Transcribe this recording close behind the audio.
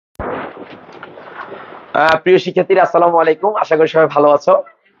প্রিয় শিক্ষার্থীরা, আসসালামু আলাইকুম। আশা করি সবাই ভালো আছো।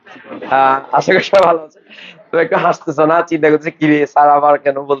 আশা করি সবাই ভালো আছে। তো একটু হাসতেছো না? চিন্তা করছে কি রে স্যার আবার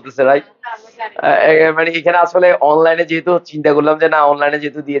কেন বলতেছে রাই। মানে এখানে আসলে অনলাইনে যেহেতু চিন্তা করলাম যে না, অনলাইনে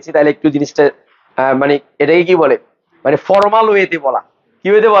যেহেতু দিয়েছি তাহলে একটু জিনিসটা মানে এটাকে কি বলে, মানে ফর্মাল ওয়েতে বলা। কি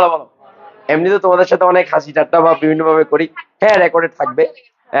ওয়েতে বলা বলো? এমনি তো তোমাদের সাথে অনেক হাসি ঠাট্টা বা বিভিন্ন ভাবে করি। হ্যাঁ, রেকর্ডেড থাকবে,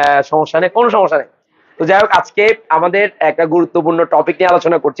 সমস্যা নেই, কোনো সমস্যা নেই। তো যাই হোক, আজকে আমাদের একটা গুরুত্বপূর্ণ টপিক নিয়ে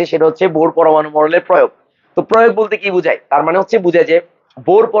আলোচনা করছি, সেটা হচ্ছে বোর পরমাণু মডেলের প্রয়োগ। তো প্রয়োগ বলতে কি বোঝায়? তার মানে হচ্ছে বোঝায় যে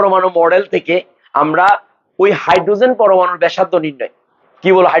বোর পরমাণু মডেল থেকে আমরা ওই হাইড্রোজেন পরমাণুর ব্যাসার্ধ নির্ণয়, কি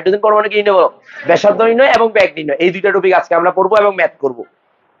বলো, হাইড্রোজেন পরমাণু কি নির্ণয় বলো, ব্যাসার্ধ নির্ণয় এবং ব্যাগ নির্ণয়, এই দুইটা টপিক আজকে আমরা পড়বো এবং ম্যাথ করবো।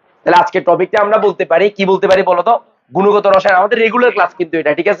 তাহলে আজকের টপিকটা আমরা বলতে পারি কি বলতে পারি বলো তো? গুণগত রসায়ন। আমাদের রেগুলার ক্লাস কিন্তু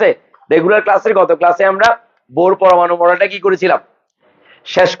এটা, ঠিক আছে? রেগুলার ক্লাসের গত ক্লাসে আমরা বোর পরমাণু মডেলটা কি করেছিলাম,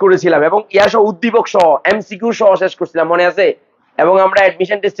 শেষ করেছিলাম, এবং ইয়া সহ উদ্দীপক সহ এমসিকিউ সহ শেষ করেছিলাম, মনে আছে? এবং আমরা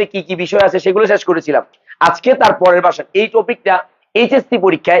অ্যাডমিশন টেস্টে কি কি বিষয় আছে সেগুলো শেষ করেছিলাম। আজকে তার পরের ভাষণ, এই টপিকটা এইচএসসি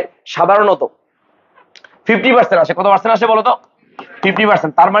পরীক্ষায় সাধারণত 50% আসে। কত পার্সেন্ট আসে বলো তো?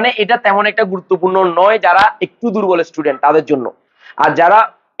 50%। তার মানে এটা তেমন একটা গুরুত্বপূর্ণ নয় যারা একটু দুর্বল স্টুডেন্ট তাদের জন্য। আর যারা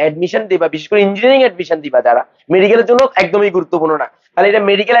অ্যাডমিশন দিবা, বিশেষ করে ইঞ্জিনিয়ারিং অ্যাডমিশন দিবা যারা, মেডিকেলের জন্য একদমই গুরুত্বপূর্ণ না। তাহলে এটা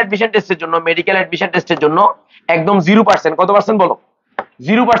মেডিকেল অ্যাডমিশন টেস্টের জন্য, মেডিকেল অ্যাডমিশন টেস্টের জন্য একদম 0%। কত পার্সেন্ট বলো?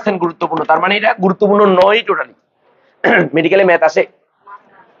 0% গুরুত্বপূর্ণ। তার মানে এটা গুরুত্বপূর্ণ নয় টোটালি। মেডিকেলে ম্যাথ আসে,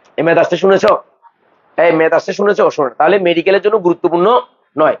 এই ম্যাথ আসতে শুনেছো? এই ম্যাথ আসতে শুনেছো? শোনো, তাহলে মেডিকেলের জন্য গুরুত্বপূর্ণ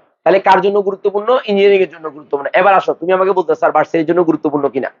নয়। তাহলে কার জন্য গুরুত্বপূর্ণ? ইঞ্জিনিয়ারিং এর জন্য গুরুত্বপূর্ণ। এবার আসো, তুমি আমাকে বলতে স্যার ভার্সিটির জন্য গুরুত্বপূর্ণ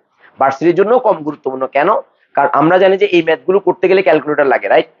কিনা। ভার্সিটির জন্য কম গুরুত্বপূর্ণ। কেন? কারণ আমরা জানি যে এই ম্যাথ গুলো করতে গেলে ক্যালকুলেটর লাগে,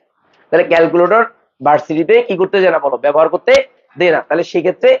 রাইট? তাহলে ক্যালকুলেটর ভার্সিটিতে কি করতে যায় না বলো, ব্যবহার করতে দেয় না। তাহলে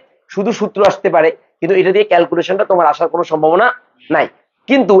সেক্ষেত্রে শুধু সূত্র আসতে পারে, কিন্তু এটা দিয়ে ক্যালকুলেশনটা তোমার আসার কোনো সম্ভাবনা নাই।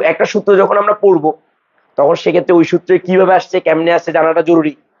 কিন্তু একটা সূত্র যখন আমরা পড়বো, তখন সেক্ষেত্রে ওই সূত্রে কিভাবে আসছে, কেমনে আসছে জানাটা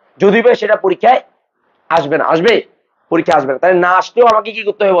জরুরি। যদি বা সেটা পরীক্ষায় আসবে না, আসবে, পরীক্ষা আসবে না, তাহলে না আসলেও আমাকে কি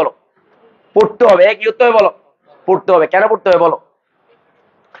করতে হবে বলো? পড়তে হবে। কি করতে হবে বলো? পড়তে হবে। কেন পড়তে হবে বলো?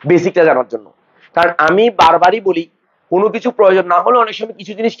 বেসিকটা জানার জন্য। কারণ আমি বারবারই বলি, কোনো কিছু প্রয়োজন না হলে অনেক সময়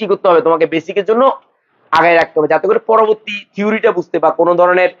কিছু জিনিস কি করতে হবে, তোমাকে বেসিকের জন্য আগায় রাখতে হবে, যাতে করে পরবর্তী থিওরিটা বুঝতে বা কোনো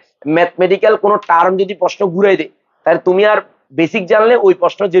ধরনের ম্যাথমেটিক্যাল কোনো টার্ম যদি প্রশ্ন ঘুরাই দেয়, তাহলে তুমি আর বেসিক জানলে ওই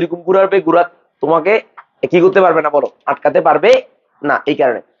প্রশ্ন যেরকম ঘুরাবে তোমাকে কি করতে পারবে না বলো, আটকাতে পারবে না। এই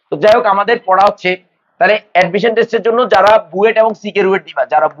কারণে তো যাই হোক, আমাদের পড়া হচ্ছে তাহলে অ্যাডমিশন টেস্টের জন্য যারা বুয়েট এবং সিকে রুয়েট দিবা,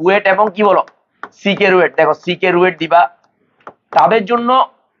 যারা বুয়েট এবং কি বলো সিকে রুয়েট, দেখো সিকে রুয়েট দিবা, তাদের জন্য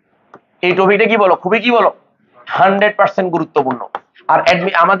এই টপিকটা কি বলো, খুবই কি বলো 100% গুরুত্বপূর্ণ। আর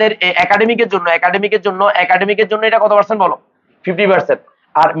আমাদের একাডেমিকের জন্য, একাডেমিকের জন্য এটা কত পার্সেন্ট বলো? 50%।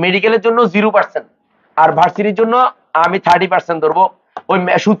 আর মেডিকেলের জন্য 0%। আর ভার্সিটির জন্য আমি 30% ধরবো। ওই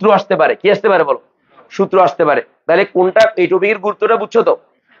সূত্র আসতে পারে, কি আসতে পারে বলো? সূত্র আসতে পারে। তাহলে কোনটা, এই টপিকের গুরুত্বটা বুঝছো তো?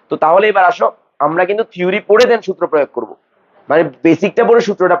 তো তাহলে এবার আসো, আমরা কিন্তু থিওরি পড়ে দেন সূত্র প্রয়োগ করব, মানে বেসিকটা পড়ে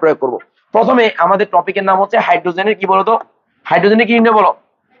সূত্রটা প্রয়োগ করব। প্রথমে আমাদের টপিকের নাম হচ্ছে হাইড্রোজেনের কি বলতো, হাইড্রোজেনের কি নির্ণয় বলো?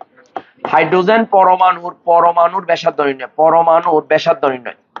 হাইড্রোজেন পরমাণুর ব্যাসার্ধ নির্ণয়, পরমাণুর ব্যাসার্ধ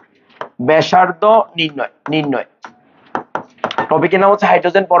নির্ণয়, ব্যাসার্ধ নির্ণয়। টপিকের নাম হচ্ছে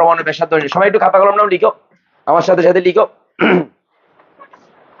হাইড্রোজেন পরমাণুর ব্যাসার্ধ নির্ণয়। সবাই একটু খাতা কলম নাম লিখো, আমার সাথে সাথে লিখো।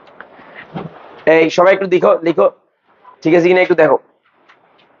 এই সবাই একটু লিখো, ঠিক আছে কিনা একটু দেখো।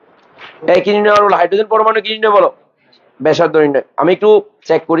 এই কি নির্ণয় হলো? হাইড্রোজেন পরমাণু কি নির্ণয় বলো? ব্যাসার্ধ নির্ণয়। আমি একটু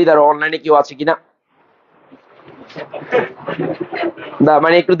চেক করি তার অনলাইনে কেউ আছে কিনা,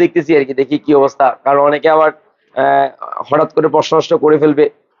 মানে একটু দেখতেছি আর কি, দেখি কি অবস্থা, কারণ অনেকে আবার হঠাৎ করে প্রশ্ন নষ্ট করে ফেলবে।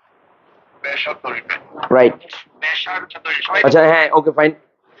 রাইট, আচ্ছা, হ্যাঁ, ওকে, ফাইন।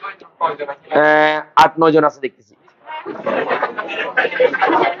 8-9 জন আছে দেখতেছি।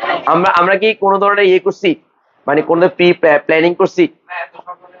 আমরা কি কোনো ধরনের ইয়ে করছি, মানে কোন প্রি প্ল্যানিং করছি?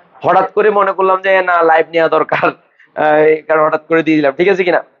 হঠাৎ করে মনে করলাম যে না, লাইভ নেওয়া দরকার, কারণ হঠাৎ করে দিয়ে দিলাম, ঠিক আছে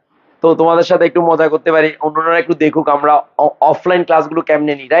কিনা? তো তোমাদের সাথে একটু মজা করতে পারি, অন্যরা একটু দেখুক আমরা অফলাইন ক্লাসগুলো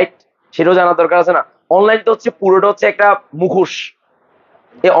কেমনে নিই, রাইট? সেটাও জানার দরকার আছে না? অনলাইন তো হচ্ছে পুরোটা হচ্ছে একটা মুখোশ।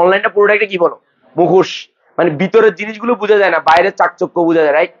 এই অনলাইনটা পুরোটা একটা কি বলো, মুখোশ। মানে ভিতরের জিনিসগুলো বোঝা যায় না, বাইরের চাকচক্য বোঝা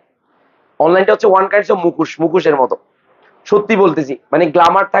যায়, রাইট? অনলাইনটা হচ্ছে ওয়ান কাইন্ডস অফ মুখোশ, মুখোশের মতো। সত্যি বলতেছি, মানে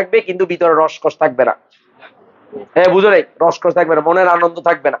গ্লামার থাকবে কিন্তু ভিতরে রসকস থাকবে না। হ্যাঁ, বুঝো নাই, রসকস থাকবে না, মনের আনন্দ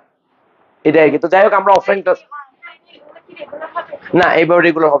থাকবে না, এটা আর কি। তো যাই হোক, আমরা অফলাইন ক্লাস না, এইভাবে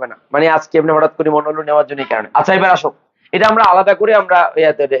রেগুলার হবে না, মানে আজকে আপনি হঠাৎ করে মনে হলো নেওয়ার জন্য, কারণে। আচ্ছা, এবার আসো, এটা আমরা আলাদা করে আমরা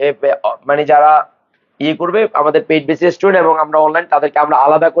মানে যারা ইয়ে করবে আমাদের পেইড বেসিস স্টুডেন্ট এবং আমরা অনলাইন, তাদেরকে আমরা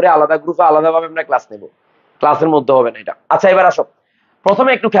আলাদা করে আলাদা গ্রুপে আলাদাভাবে আমরা ক্লাস নেব, ক্লাসের মধ্যে হবে না এটা। আচ্ছা, এবার আসো,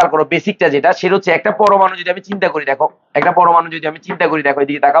 প্রথমে একটু খেয়াল করো বেসিকটা যেটা, সেটা হচ্ছে একটা পরমাণু যদি আমি চিন্তা করি, দেখো একটা পরমাণু যদি আমি চিন্তা করি, দেখো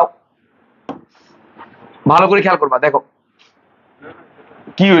এদিকে তাকাও, ভালো করে খেয়াল করবা, দেখো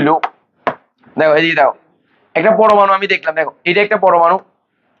কি হইলো। দেখো এই দেখো একটা পরমাণু আমি দেখলাম, দেখো এটা একটা পরমাণু,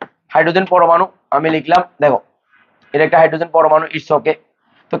 হাইড্রোজেন পরমাণু আমি লিখলাম, দেখো এটা একটা হাইড্রোজেন পরমাণু, ইটস ওকে।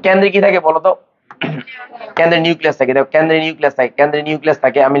 তো কেন্দ্রে কি থাকে বলো তো? কেন্দ্রে নিউক্লিয়াস থাকে, দেখো কেন্দ্রে নিউক্লিয়াস থাকে, কেন্দ্রে নিউক্লিয়াস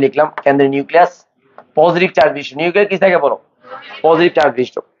থাকে, আমি লিখলাম কেন্দ্রে নিউক্লিয়াস পজিটিভ চার্জ বিশিষ্ট। নিউক্লিয়াস কি থাকে বলো? পজিটিভ চার্জ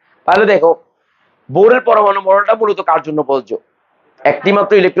বিশিষ্ট। তাহলে দেখো বোরের পরমাণু মডেলটা মূলত কার জন্য প্রযোজ্য? একটি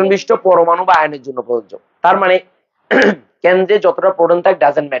মাত্র ইলেকট্রন বিশিষ্ট পরমাণু বা আয়নের জন্য প্রযোজ্য। তার মানে কেন্দ্রে যতটা প্রোটন থাক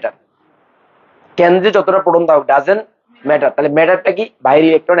ডাজেন্ট ম্যাটার, কেন্দ্রে যতটা প্রোটন থাক ডাজেন্ট ম্যাটার। তাহলে ম্যাটারটা কি? বাইরে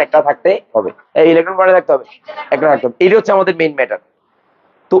ইলেকট্রন একটা থাকতে হবে, এই ইলেকট্রন কয়টা থাকতে হবে? একটা থাকতে হবে, এটাই হচ্ছে আমাদের মেইন ম্যাটার।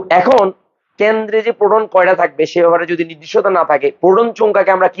 তো এখন কেন্দ্রে যে প্রোটন কয়টা থাকবে সে ব্যাপারে যদি নির্দিষ্টতা না থাকে, প্রোটন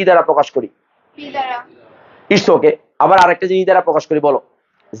সংখ্যাকে আমরা কি দ্বারা প্রকাশ করি? It's okay. আবার আরেকটা জিনিস দ্বারা প্রকাশ করি বলো?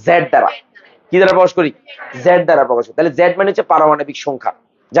 জেড দ্বারা। কি দ্বারা প্রকাশ করি? জেড দ্বারা প্রকাশ করি। তাহলে জেড মানে হচ্ছে পারমাণবিক সংখ্যা,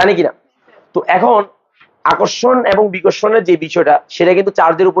 জানি কিনা? তো এখন আকর্ষণ এবং বিকর্ষণের যে বিষয়টা সেটা কিন্তু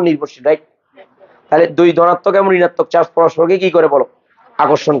চার্জের উপর নির্ভরশীল, রাইট? তাহলে দুই ধনাত্মক এবং ঋণাত্মক চার্জ পরস্পরকে কি করে বলো?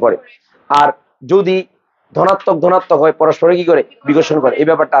 আকর্ষণ করে। আর যদি ধনাত্মক ধনাত্মক হয় পরস্পরে কি করে? বিকর্ষণ করে, এই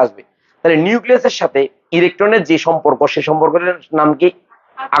ব্যাপারটা আসবে। তাহলে নিউক্লিয়াসের সাথে ইলেকট্রনের যে সম্পর্ক সেই সম্পর্কের নাম কি?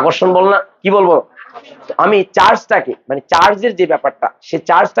 আকর্ষণ বল না? কি বলবো? আমি চার্জটাকে মানে চার্জের যে ব্যাপারটা সে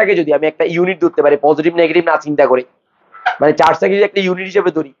চার্জটাকে যদি আমি একটা ইউনিট ধরতে পারি, পজিটিভ নেগেটিভ না চিন্তা করে, মানে চার্জটাকে যদি একটা ইউনিট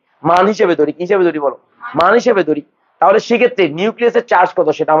হিসেবে ধরি, মান হিসেবে ধরি, কি হিসেবে ধরি বলো? মান হিসেবে ধরি, তাহলে সেক্ষেত্রে নিউক্লিয়াসের চার্জ কত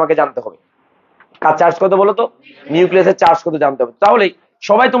সেটা আমাকে জানতে হবে। কার চার্জ কত বলো তো? নিউক্লিয়াসের চার্জ কত জানতে হবে। তাহলে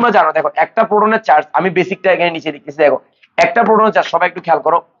সবাই তোমরা জানো, দেখো একটা প্রোটনের চার্জ, আমি বেসিকটা এখানে নিচে লিখতেছি, দেখো একটা প্রোটনের চার্জ, সবাই একটু খেয়াল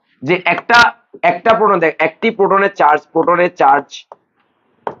করো যে একটা প্রোটন, দেখ একটি প্রোটনের চার্জ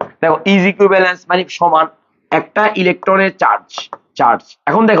দেখো ইজ ইকুইভ্যালেন্স মানে সমান একটা ইলেকট্রনের চার্জ।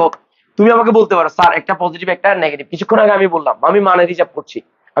 এখন দেখো তুমি আমাকে বলতে পারো স্যার একটা পজিটিভ একটা নেগেটিভ, কিছুক্ষণ আগে আমি বললাম আমি মানের হিসাব করছি,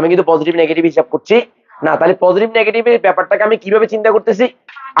 আমি কিন্তু পজিটিভ নেগেটিভ হিসাব করছি না। তাহলে পজিটিভ নেগেটিভের ব্যাপারটাকে আমি কিভাবে চিন্তা করতেছি?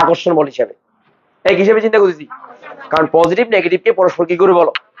 আকর্ষণ বল হিসাবে, এক হিসেবে চিন্তা করতেছি, কারণ পজিটিভ নেগেটিভকে পরস্পর কি করে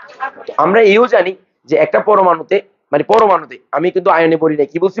বলো? আমরা এও জানি যে একটা পরমাণুতে আমি কিন্তু আয়নে পড়ি না,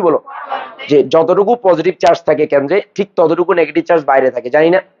 কি বলছি বলো? যে যতটুকু পজিটিভ চার্জ থাকে কেন্দ্রে ঠিক ততটুকু নেগেটিভ চার্জ বাইরে থাকে, জানি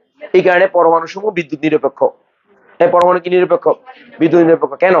না? এই কারণে পরমাণু সমূহ বিদ্যুৎ নিরপেক্ষ। এই পরমাণু কি নিরপেক্ষ? বিদ্যুৎ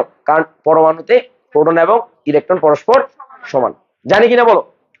নিরপেক্ষ। কেন? কারণ পরমাণুতে প্রোটন এবং ইলেকট্রন পরস্পর সমান, জানি কিনা বলো?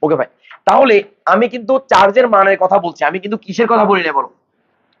 ওকে ভাই, তাহলে আমি কিন্তু চার্জের মানের কথা বলছি, আমি কিন্তু কিসের কথা বলি না বলো?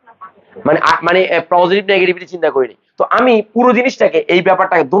 মানে মানে পজিটিভ নেগেটিভিটি চিন্তা করিনি। তো আমি পুরো জিনিসটাকে, এই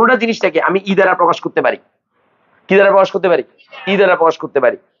ব্যাপারটাকে, দুটোটা জিনিসটাকে আমি ই দ্বারা প্রকাশ করতে পারি। কি দ্বারা প্রকাশ করতে পারি? ই দ্বারা প্রকাশ করতে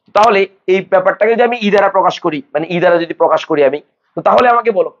পারি। তাহলে এই ব্যাপারটাকে যদি আমি ই দ্বারা প্রকাশ করি, মানে ই দ্বারা যদি প্রকাশ করি আমি, তো তাহলে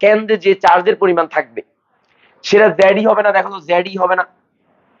আমাকে বলো কেন্দ্রে যে চার্জের পরিমাণ থাকবে সেটা জেডই হবে না? দেখো তো জেডই হবে না।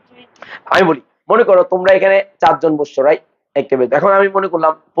 আমি বলি, মনে করো তোমরা এখানে 4 জন বসছো, রাইট? একেবারে এখন আমি মনে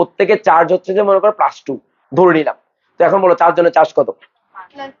করলাম প্রত্যেকের চার্জ হচ্ছে যে মনে করো +2 ধরে নিলাম। তো এখন বলো 4 জনের চার্জ কত?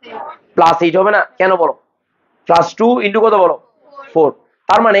 +8 হবে না? কেন বলো? +2 ইন্টু কত বলো? 4।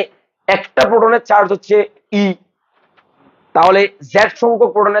 তার মানে একটা প্রোটনের চার্জ হচ্ছে ই, তাহলে জেড সংখ্যক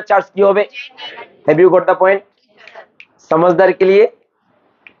প্রোটনের চার্জ কি হবে? Have you got the point? समझदार के लिए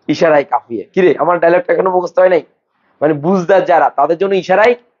ইশারাই কাফি। কি রে, আমার ডায়লগটা এখনো মুখস্থ হয় নাই? মানে বুঝদার যারা তাদের জন্য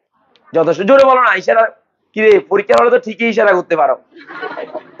ইশারাই যথেষ্ট। জোরে বলো না ইশারা। কি রে, পরীক্ষার হলে তো ঠিকই ইশারা করতে পারো।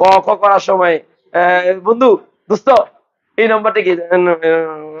 ক খ করার সময় বন্ধু দোস্ত এই নাম্বারটা কি,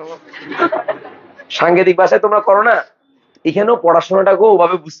 সাংকেতিক ভাষায় তোমরা করো না, এখানেও পড়াশোনাটাকেও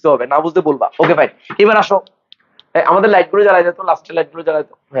ওভাবে বুঝতে হবে, না বুঝতে বলবা। ওকে ফাইন, এবার আসো আমাদের লাইট গুলো জ্বালাই যেত, লাস্টের লাইট গুলো জ্বালাই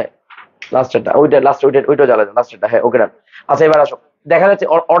যেত, হ্যাঁ লাস্টেরটা, ওইটা জ্বালাই যেত, লাস্টেরটা, হ্যাঁ ওকে ডান। আচ্ছা এবার আসো, দেখা যাচ্ছে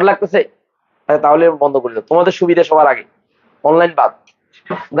অড লাগতেছে, তাহলে বন্ধ করে দাও, তোমাদের সুবিধা সবার আগে। অনলাইন বাদ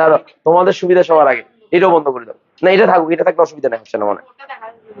দাঁড়ো, তোমাদের সুবিধা সবার আগে এটাও বন্ধ করে দাও। না এটা থাকুক, এটা থাকলে অসুবিধা নেই, হচ্ছে না মনে।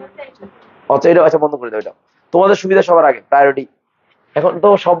 আচ্ছা এটা, আচ্ছা বন্ধ করে দাও এটা, তোমাদের সুবিধা সবার আগে, প্রায়োরিটি। এখন তো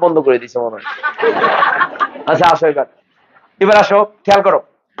সব বন্ধ করে দিচ্ছে মনে হয়। আচ্ছা আসো এবার আসো খেয়াল করো।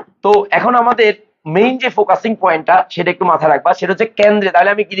 তো এখন আমাদের মেইন যে ফোকাসিং পয়েন্টটা সেটা একটু মাথায় রাখবা, সেটা হচ্ছে কেন্দ্রে। তাহলে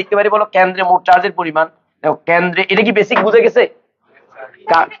আমি কি লিখতে পারি বলো? কেন্দ্রে মোট চার্জের পরিমাণ। কেন্দ্রে, এটা কি বেসিক বুঝে গেছে?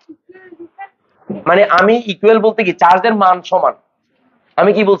 মানে আমি ইকুয়াল বলতে কি চার্জের মান সমান,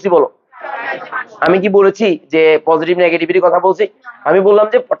 আমি কি বলছি বলো? আমি কি বলেছি যে পজিটিভ নেগেটিভিটির কথা বলছি? আমি বললাম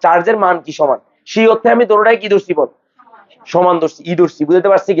যে চার্জের মান কি সমান, সেই অর্থে আমি দোনোটাই কি ধরছি বল? সমান ধরছি, ই ধরছি। বুঝতে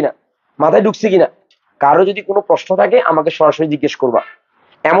পারছি কিনা? মাথায় ঢুকছে কিনা? কারো যদি কোনো প্রশ্ন থাকে আমাকে সরাসরি জিজ্ঞেস করবা।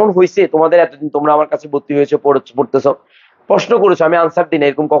 এমন হয়েছে তোমাদের এতদিন তোমরা আমার কাছে ভর্তি হয়েছে, পড়তেছো, প্রশ্ন করেছো, আমি আনসার দিই না,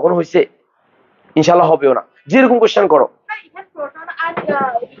 এরকম কখনো হয়েছে? ইনশাল্লাহ হবেও না। যেরকম কোশ্চেন করো,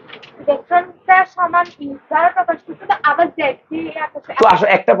 তো আসো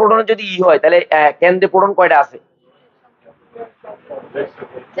একটা প্রোটনের যদি ই হয় তাহলে কেন্দ্রে প্রোটন কয়টা আছে?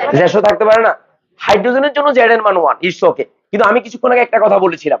 150 থাকতে পারে না? হাইড্রোজেনের জন্য জেড এর মান 1, ইটস ওকে। কিন্তু আমি কিছুক্ষণ আগে একটা কথা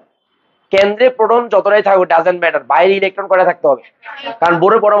বলেছিলাম, কেন্দ্রে প্রোটন যতটাই থাকুক ডাজেন্ট ম্যাটার, বাইরে ইলেকট্রন কয়টা থাকতে হবে? কারণ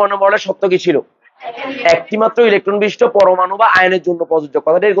বোরের পরমাণু মডেলের সত্য কি ছিল? একটি মাত্র ইলেকট্রন বিশিষ্ট পরমাণু বা আয়নের জন্য প্রযোজ্য।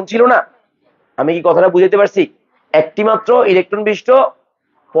 কথাটা এরকম ছিল না? আমি কি কথাটা বুঝাতে পারছি? একটি মাত্র ইলেকট্রন বিশিষ্ট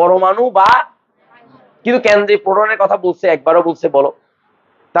পরমাণু বা, কিন্তু কেন্দ্রে প্রোটনের কথা বলছে, একবারও বলছে বলো?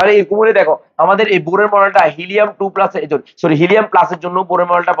 তাহলে এরকম করে দেখো, আমাদের এই বোরের মডেলটা হিলিয়াম 2+ সরি হিলিয়াম প্লাসের জন্য বোরের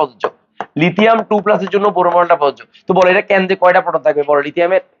মডেলটা প্রযোজ্য, লিথিয়াম 2+ এর জন্য বোরের মডেলটা প্রযোজ্য। তো বলো এটা কেন্দ্রে কয়টা প্রোটন থাকবে বলো?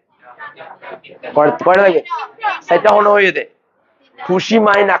 লিথিয়ামের কয়টা থাকবে? 4টা হলো হয়ে দে, খুশি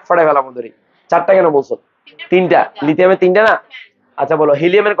মাই নাক ফাড়ায় ফেলা মধ্যে। 4টা কেন বলছো? 3টা। লিথিয়ামের 3টা না? আচ্ছা বলো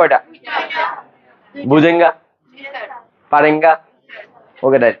হিলিয়ামের কয়টা? বুঝেঙ্গা পারেঙ্গা?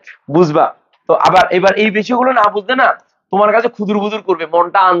 ওকে রাইট, বুঝবা। তো আবার এবার এই বিষয়গুলো না বুঝতে না তোমার কাছে খুদুর বুদুর করবে,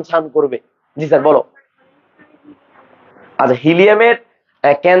 মনটা আনছান করবে। জি স্যার বলো। আচ্ছা হিলিয়ামের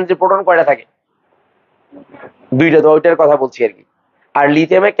কেন্দ্রে প্রোটন কয়টা থাকে? 2টা, তো ওইটার কথা বলছি আর কি। আর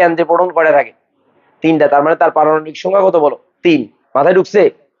লিথিয়ামের কেন্দ্রে প্রোটন কয়টা থাকে? 3টা। তার মানে তার পারমাণবিক সংখ্যা কত বলো? 3। মাথায় ঢুকছে?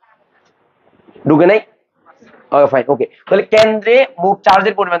 ঢুকে নাই? Okay fine. ওকে, তাহলে কেন্দ্রে মোট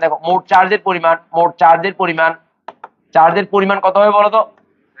চার্জের পরিমাণ দেখো, মোট চার্জের পরিমাণ কত হবে বলো তো?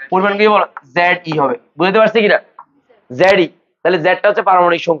 পরিমাণ কি বলো? ZE হবে। বুঝতে পারছি কিনা? ZE। তাহলে জেডটা হচ্ছে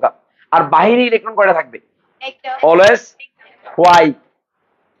পারমাণবিক সংখ্যা। আর বাহিরে ইলেকট্রন কয়টা থাকবে? Always Y.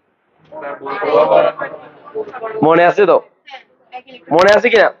 মনে আছে তো? মনে আছে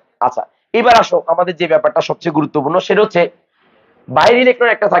কিনা? আচ্ছা এবার আসো, আমাদের যে ব্যাপারটা সবচেয়ে গুরুত্বপূর্ণ সেটা হচ্ছে বাইরে ইলেকট্রন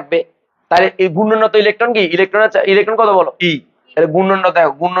একটা থাকবে, তাহলে এই ঘূর্ণনত ইলেকট্রন কি? ইলেকট্রন কত বলো? ই। তাহলে ঘূর্ণনত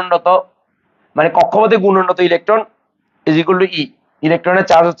দেখো, ঘূর্ণনত মানে কক্ষপথে ঘূর্ণনত ইলেকট্রন ইজ ইকুয়াল টু ই। ইলেকট্রনের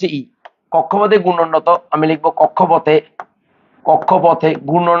চার্জ হচ্ছে ই। কক্ষপথে ঘূর্ণনত, আমি লিখবো কক্ষপথে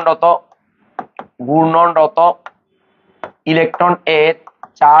ঘূর্ণনরত ইলেকট্রন এর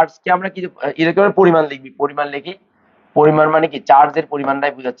চার্জ কে আমরা কি ইলেকট্রনের পরিমাণ লিখি। পরিমাণ মানে কি? চার্জের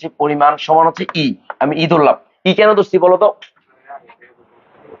পরিমাণটাই বুঝাচ্ছি। পরিমাণ সমান হচ্ছে ই। আমি ই ধরলাম। ই কেন ধরছি বলো তো?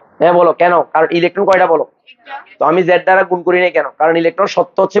 হ্যাঁ বলো কেন? কারণ ইলেকট্রন কয়টা বলো? তো আমি জেড দ্বারা গুণ করি নাই কেন? কারণ ইলেকট্রন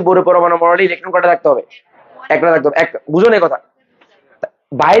সত্য হচ্ছে বোরের পরমাণু মডেলে ইলেকট্রন কয়টা থাকতে হবে? একটা থাকতে হবে। একটা, বুঝো না কথা?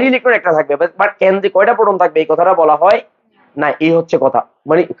 বাইরে ইলেকট্রন একটা থাকবে, বাট কেন্দ্রে কয়টা প্রোটন থাকবে এই কথাটা বলা হয় না। এই হচ্ছে কথা,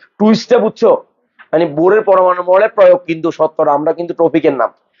 মানে টুইস্টটা বুঝছো? মানে বোরের পরমাণু মডেলের প্রয়োগ কিন্তু সত্যটা, আমরা কিন্তু টপিকের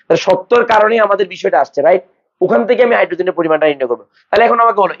নাম, সত্যর কারণে আমাদের বিষয়টা আসছে, রাইট? ওখান থেকে আমি হাইড্রোজেনের পরিমাণটা নির্ণয় করবো। তাহলে এখন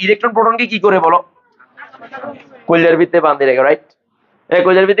আমাকে বলো ইলেকট্রন প্রোটনকে কি করে বলো? কইলার ভিত্তিতে বাঁধে রেখে, রাইট? এই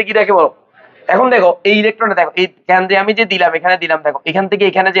কইলার ভিত্তিতে কি রাখে বলো? এখন দেখো এই ইলেকট্রনে দেখো, এই কেন্দ্রে আমি যে দিলাম, এখানে দিলাম, দেখো এখান থেকে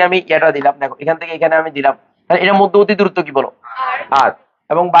এখানে যে আমি এটা দিলাম, দেখো এখান থেকে এখানে আমি দিলাম, তাহলে এর মধ্যবর্তী দূরত্ব কি বলো? আর।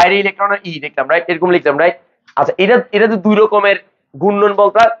 এবং বাইরে ইলেকট্রনের ই লিখলাম, রাইট? এরকম লিখলাম, রাইট? আচ্ছা এটা তো 2 রকমের ঘূর্ণন,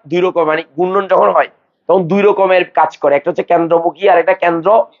 বলতে 2 রকম, মানে ঘূর্ণন যখন হয় তখন 2 রকমের কাজ করে। একটা হচ্ছে কেন্দ্রমুখী আর একটা কেন্দ্র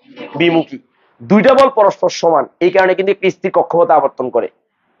বিমুখী। 2টা বল পরস্পর সমান, এই কারণে কিন্তু একটি স্থির কক্ষপথে আবর্তন করে।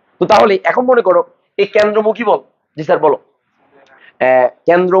 তো তাহলে এখন মনে করো এই কেন্দ্রমুখী বল, জি স্যার বলো,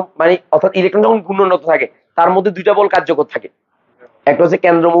 কেন্দ্র মানে অর্থাৎ ইলেকট্রন যখন ঘূর্ণনত থাকে তার মধ্যে 2টা বল কার্যকর থাকে। একটা হচ্ছে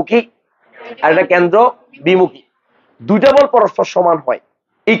কেন্দ্রমুখী আর একটা কেন্দ্র বিমুখী। 2টা বল পরস্পর সমান হয়,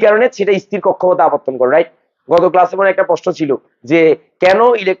 এই কারণে সেটা স্থির কক্ষপথে আবর্তন করে, রাইট? গত ক্লাসে মনে একটা প্রশ্ন ছিল যে কেন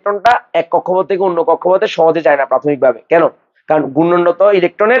ইলেকট্রনটা এক কক্ষপথ থেকে অন্য কক্ষপথে সহজে যায় না প্রাথমিকভাবে? কেন? কারণ ঘূর্ণনত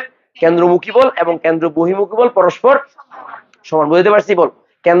ইলেকট্রনের কেন্দ্রমুখী বল এবং কেন্দ্র বহির্মুখী বল পরস্পর সমান। বুঝতে পারছি? বল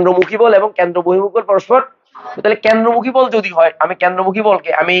কেন্দ্রমুখী বল এবং কেন্দ্র বহির্মুখী বল পরস্পর। তাহলে কেন্দ্রমুখী বল যদি হয়, আমি কেন্দ্রমুখী বলকে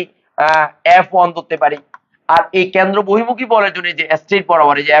আমি F1 ধরতে পারি, আর এই কেন্দ্র বহির্মুখী বলের জন্য যে স্ট্রেট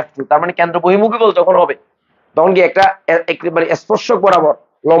বরাবর এই যে F2, তার মানে কেন্দ্র বহির্মুখী বল যখন হবে তখন কি একটা একেবারে স্পর্শক বরাবর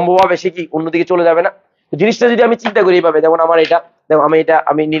লম্বভাবে সে কি অন্যদিকে চলে যাবে না? জিনিসটা যদি আমি চিন্তা করি এইভাবে, যেমন আমার এটা দেখো,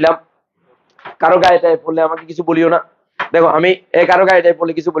 আমি নিলাম, কারো গায়েটায় পড়লে আমাকে কিছু বলিও না। দেখো আমি কারো গায়েটায়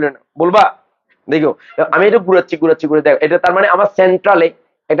পড়লে কিছু বলিও না, বলবা? দেখো আমি এটা ঘুরাচ্ছি করে দেখো, এটা তার মানে আমার সেন্ট্রালে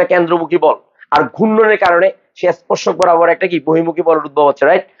একটা কেন্দ্রমুখী বল, আর ঘূর্ণনের কারণে সে স্পর্শক বরাবর একটা কি বহির্মুখী বল উদ্ভব হচ্ছে,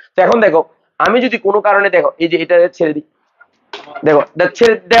 রাইট? তো এখন দেখো আমি যদি কোনো কারণে দেখো এই যে এটা ছেড়ে দিই, দেখো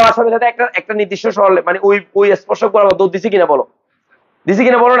ছেড়ে দেওয়ার সাথে সাথে একটা নির্দিষ্ট সরলে মানে ওই স্পর্শক বরাবর দৌড় দিছি কিনা বলো? দিছি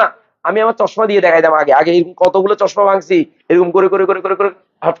কিনা বলো না? আমি আমার চশমা দিয়ে দেখাই দাম, আগে এরকম কতগুলো চশমা ভাঙছি, এরকম করে করে করে করে করে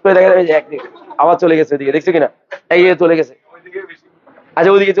হট করে দেখা যাবে যে একদিকে আবার চলে গেছে, ওইদিকে দেখছো কিনা? এই চলে গেছে।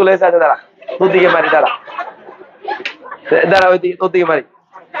 আচ্ছা ওইদিকে চলে গেছে। আচ্ছা দাঁড়া, তোর দিকে মারি, দাঁড়া ওইদিকে তোর দিকে মারি।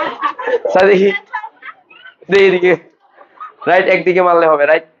 দেখি এদিকে, রাইট? একদিকে মারলে হবে,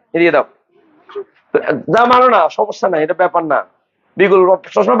 রাইট? এদিকে দাও, যা মারো না, সমস্যা নাই, এটা ব্যাপার না। বিগুল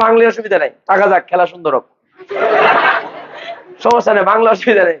চশমা ভাঙলে অসুবিধা নাই, টাকা যাক, খেলা সুন্দর হোক, সমস্যা নেই, বাংলা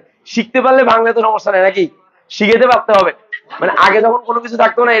অসুবিধা নেই। শিখতে পারলে বাংলা তো সমস্যা নেই, নাকি? শিখেতে পারতে হবে। মানে আগে যখন কোনো কিছু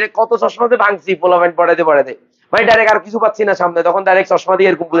থাকতো না, এর কত চশমাতে ভাঙছি পোলামেন্ট পড়াইতে মানে ডাইরেক্ট আর কিছু পাচ্ছি না সামনে, তখন ডাইরেক্ট চশমা দিয়ে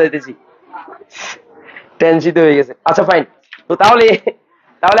এরকম বুঝাইতেছি, টেনশন হয়ে গেছে। আচ্ছা ফাইন। তো তাহলে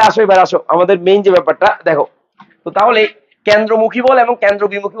তাহলে আসো এবার আসো আমাদের মেইন যে ব্যাপারটা দেখো। তো তাহলে কেন্দ্রমুখী বল এবং কেন্দ্র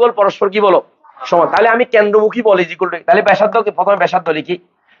বিমুখী বল পরস্পর কি বলো সমান। তাহলে আমি কেন্দ্রমুখী বল ইজ ইকুয়াল টু, তাহলে ব্যাসার্ধ প্রথমে ব্যাসার্ধ লিখি,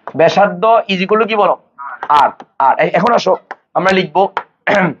 ব্যাসার্ধ ইজ ইকুয়াল টু কি বলো আর। আর এখন আসো আমরা লিখবো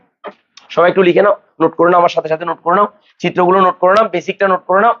সবাই একটু লিখে নাও, নোট করে নাও, আমার সাথে সাথে নোট করে নাও, চিত্রগুলো নোট করে নাও, বেসিকটা নোট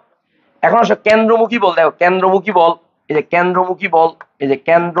করে নাও। এখন আসো কেন্দ্রমুখী বল, দেখো কেন্দ্রমুখী বল, এই যে কেন্দ্রমুখী বল, এই যে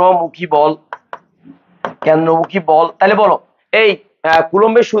কেন্দ্রমুখী বল, কেন্দ্রমুখী বল। তাহলে বলো এই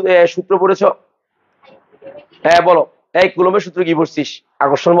কুলম্বের সূত্র পড়েছো? হ্যাঁ বলো, এই কুলম্বের সূত্র কি পড়ছিস?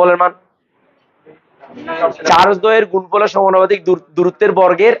 আকর্ষণ বলের মান চার্জ দ্বয়ের গুণফলের সমানুপাতিক দূরত্বের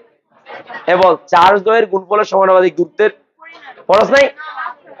বর্গের, এবং চার্জ দ্বয়ের গুণফলের সমানুপাতিক দূরত্বের, পড়াস নাই?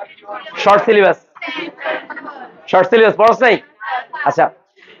 শর্ট সিলেবাস, শর্ট সিলেবাস পড়াস নাই? আচ্ছা,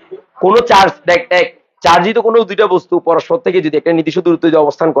 কোন চার্জ দেখ, চার্জই তো কোনো দুইটা বস্তু পরস্পর থেকে যদি একটা নির্দিষ্ট দূরত্বে যদি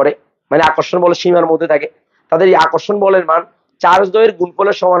অবস্থান করে, মানে আকর্ষণ বলের সীমার মধ্যে থাকে, তাদের এই আকর্ষণ বলের মান চার্জ দ্বয়ের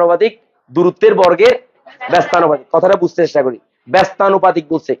গুণফলের সমানুপাতিক দূরত্বের বর্গের ব্যস্তানুপাতিক। কথাটা বুঝতে চেষ্টা করি, ব্যস্তানুপাতিক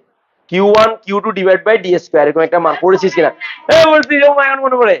বলছে Q1 Q2 divide by D square, এরকম একটা মান পড়েছিস কিনা? বলছিস এখন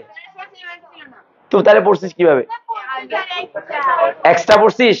মনে পড়ে তো, তাহলে পড়ছিস কিভাবে? এক্সট্রা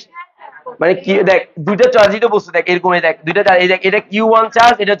পড়ছিস মানে কি? দেখ দুইটা চার্জই তো বস্তু, দেখ এরকম, দেখ দুইটা চার্জ, এই দেখ এটা Q1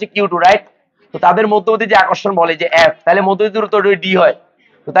 চার্জ, এটা হচ্ছে Q2, রাইট? তো তাদের মধ্যবর্তী যে আকর্ষণ বলে যে F, তাহলে মধ্যবর্তী দূরত্ব ডি হয়।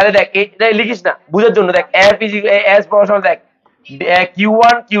 তো তাহলে দেখ এটা লিখিস না বুঝার জন্য, দেখ F ইজ এস প্রপোর্শনাল, দেখ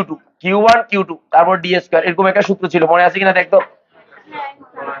Q1 Q2 Q1 Q2 তারপর ডি স্কয়ার, এরকম একটা সূত্র ছিল, মনে আছে কিনা দেখ তো।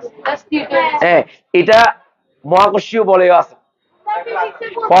 হ্যাঁ, এটা মহাকর্ষীয় বলেও আছে,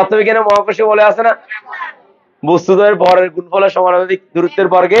 পদার্থবিজ্ঞানে মহাকর্ষীয় বলে আছে না, বস্তুদ্বয়ের ভরের গুণফলের সমানুপাতিক দূরত্বের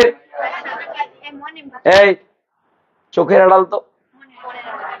বর্গের। এই চোখের আড়াল তো,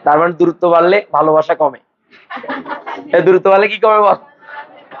 তার মানে দূরত্ব বাড়লে ভালোবাসা কমে, দূরত্ব বাড়লে কি কমে বল?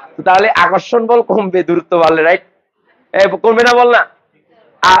 তাহলে আকর্ষণ বল কমবে দূরত্ব বাড়লে, রাইট? কমবে না বল না?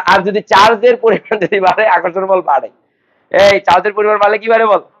 আর যদি চার্জের পরিমাণ যদি বাড়ে আকর্ষণ বল বাড়ে। এই চার্জের পরিমাণ বাড়লে কি বাড়ে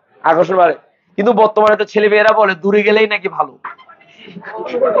বল? আকর্ষণ বাড়ে। কিন্তু বর্তমানে তো ছেলে মেয়েরা বলে দূরে গেলেই নাকি ভালো।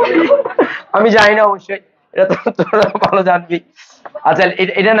 আমি জানি না অবশ্যই, এটা তো তোরা ভালো জানবি। আচ্ছা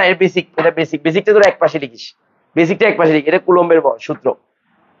এটা না, বেসিক, এটা বেসিক, বেসিকটা তোরা এক পাশে লিখিস, বেসিকটা এক পাশে লিখি। এটা কুলম্বের সূত্র,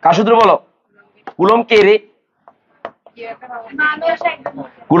 কার সূত্র বলো? কুলম্ব কে রে?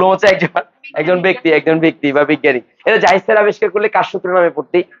 কুলম্ব হচ্ছে একজন ব্যক্তি, একজন ব্যক্তি বা বিজ্ঞানী। এটা জাহিদ স্যার আবিষ্কার করলে কার সূত্র নামে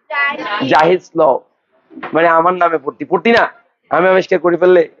পড়তি? জাহিদ ল, মানে আমার নামে পড়তি, পড়তি না? আমি আবিষ্কার করে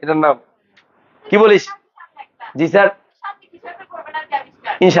ফেললে এটার নাম কি বলিস? জি স্যার,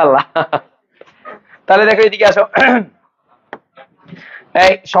 ইনশাল্লাহ। তাহলে দেখো এদিকে আসো,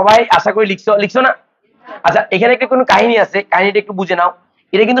 এই সবাই আশা করি লিখছো, লিখছো না? আচ্ছা এখানে একটা কোনো কাহিনী আছে, কাহিনীটা একটু বুঝে নাও।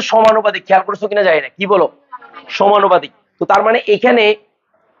 এটা কিন্তু সমানুপাতিক, খেয়াল করছো কিনা জানি না, কি বলো? সমানুপাতিক। তো তার মানে এখানে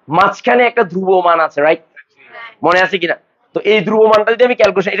মাঝখানে একটা ধ্রুব মান আছে, রাইট? মনে আছে কিনা? তো এই ধ্রুব মানটা যদি আমি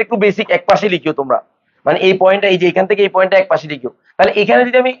ক্যালকুলেশন, এটা একটু বেসিক, এক পাশে লিখিও তোমরা, মানে এই পয়েন্টটা, এই যে এখান থেকে এই পয়েন্টটা এক পাশে লিখিও। তাহলে এখানে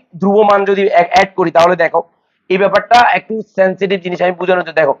যদি আমি ধ্রুব মান যদি অ্যাড করি, তাহলে দেখো এই ব্যাপারটা একটু সেন্সিটিভ জিনিস, আমি বোঝানোর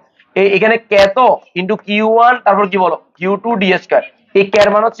জন্য দেখো এখানে কে তো ইন্টু Q1 তারপর কি বলো Q2 ডি স্কয়ার, এই কে এর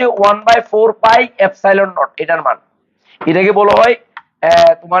মান হচ্ছে 1/4 পাই এপসাইলন নট, এটার মান। এটাকে বলা হয়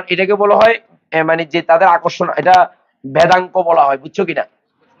তোমার, এটাকে বলা হয় মানে যে তাদের আকর্ষণ, এটা ভেদাঙ্ক বলা হয়, বুঝছো কিনা?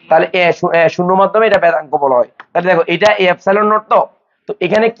 তাহলে শূন্য মাধ্যমে এটা ভেদাঙ্ক বলা হয়। তাহলে দেখো এটা এপসাইলন নট, তো তো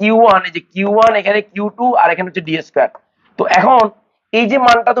এখানে Q1, এই যে Q1, এখানে Q2, আর এখানে হচ্ছে ডি স্কয়ার। তো এখন এই যে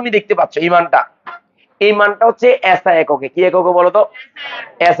মানটা তুমি দেখতে পাচ্ছ, এই মানটা, এই মানটা হচ্ছে এসআই এককে। কি এককে বলো তো?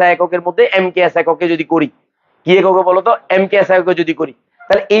 এসআই এককের মধ্যে এমকেএস এককে যদি করি, কি এককে বলো তো? এমকেএস এককে যদি করি,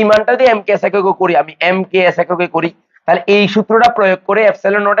 তাহলে এই মানটা যদি এমকেএস এককে করি, আমি এমকেএস এককে করি, তাহলে এই সূত্রটা প্রয়োগ করে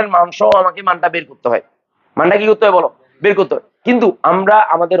এপসাইলন নট এর মান সহ আমাকে মানটা বের করতে হয়। মানটা কি করতে হয় বলো? বের করতে হয়। কিন্তু আমরা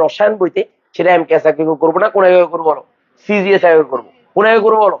আমাদের রসায়ন বইতে সেটা এমকেএস এককে করবো না, কোন এককে করবো বলো? সিজিএস এককে করবো। কোন এককে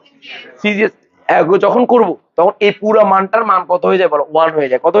করবো বলো? সিজিএস এককে যখন করবো, তখন এই পুরো মানটার মান কত হয়ে যায় বলো? 1 হয়ে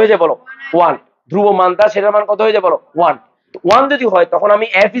যায়। কত হয়ে যায় বলো? 1। ধ্রুব মানটা, সেটার মান কত হয়ে যায় বলো? 1। 1 যদি হয় তখন আমি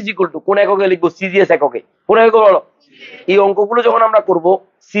F ইজ ইকুয়াল টু কোন এককে লিখবো? সিজিএস এককে। কোন এককে বলো? এই অঙ্কগুলো যখন আমরা করব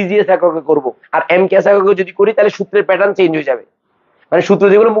সিজিএস এককে করব, আর এমকেএস এককে যদি করি, তাহলে সূত্রের প্যাটার্ন চেঞ্জ হয়ে যাবে। মানে সূত্র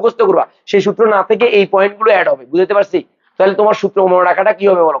যেগুলো মুখস্থ করবা, সেই সূত্র না থেকে এই পয়েন্টগুলো অ্যাড হবে, বুঝতে পারছি? তাহলে তোমার সূত্র মনে রাখাটা কি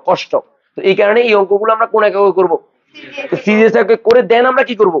হবে বলো? কষ্ট। তো এই কারণে এই অঙ্কগুলো আমরা কোন এককে করব? সিজিএস এককে করে দেন আমরা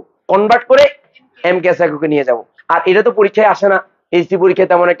কি করব? কনভার্ট করে এমকেএস এককে নিয়ে যাব। আর এটা তো পরীক্ষায় আসে না, এইচএসসি পরীক্ষায়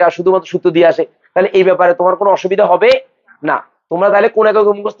তেমন একটা শুধুমাত্র সূত্র দিয়ে আসে। তাহলে এই ব্যাপারে তোমার কোনো অসুবিধা হবে না। তোমরা তাহলে কোন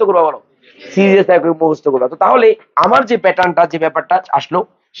এককে মুখস্থ করবা বলো? সিরিয়াস এককে মুখস্থ করবা। তো তাহলে আমার যে প্যাটার্নটা, যে ব্যাপারটা আসলো,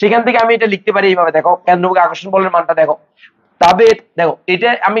 সেখান থেকে আমি এটা লিখতে পারি এইভাবে। দেখো কেন্দ্রমুখী আকর্ষণ বলের মানটা দেখো, তবে দেখো এটা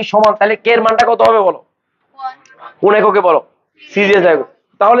আমি সমান, তাহলে কে এর মানটা কত হবে বলো? কোন এককে বলো? সিরিয়াস একক।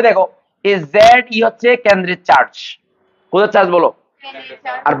 তাহলে দেখো এই জেড ই হচ্ছে কেন্দ্রের চার্জ। কোথায় চার্জ বলো?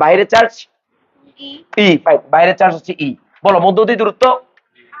 আর বাইরের চার্জ ই, বাইরের চার্জ হচ্ছে ই। বলো মধ্যবর্তী দূরত্ব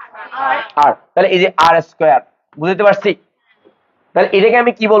আর, তাহলে এই যে আর স্কয়ার, বুঝতে পারছি? তাহলে এটাকে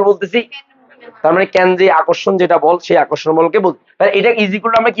আমি কি বল বলতেছি? তার মানে কেন্দ্রে আকর্ষণ যেটা বল, সেই আকর্ষণ বলকে বল। তাহলে এটা ইজ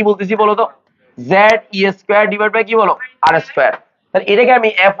ইকুয়াল টু আমরা কি বলতেছি বলো তো? Z E square divide by কি বলো আর স্কয়ার। তাহলে এটাকে আমি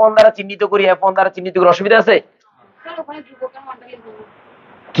f1 দ্বারা চিহ্নিত করি, f1 দ্বারা চিহ্নিত করি, অসুবিধা আছে?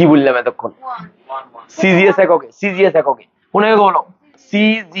 কি বললাম এতক্ষণ? সিজিএস এককে, সিজিএস এককে কোন একক বলো?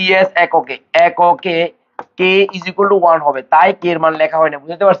 সিজিএস এককে, এককে কে ইজ ইকুয়াল টু 1 হবে, তাই কে এর মান লেখা হয় না।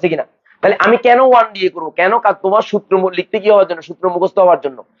 বুঝতে পারছি কিনা? তাহলে আমি কেন 1 দিয়ে করবো? কেন? কারণ তোমার সূত্র লিখতে কি হওয়ার জন্য? সূত্র মুখস্থ হওয়ার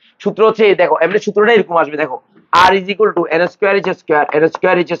জন্য। সূত্র হচ্ছে দেখো, এমনি সূত্রটা এরকম আসবে, দেখো আর is equal to N square H square, N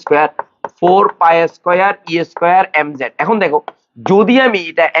square H square 4 pi square E square M Z. এখন দেখো, যদি আমি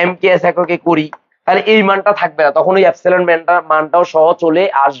এটা এম কে এস এককে করি, তাহলে এই মানটা থাকবে না, তখন ওই এপসিলন মানটাও সহ চলে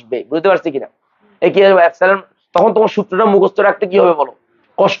আসবে। বুঝতে পারছি কিনা? এই কি এপসিলন, তখন তোমার সূত্রটা মুখস্থ রাখতে কি হবে বলো?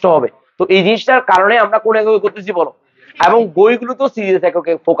 কষ্ট হবে। তো এই জিনিসটার কারণে আমরা কোন এককে করতেছি বলো? এবং বইগুলো তো সিরিয়াস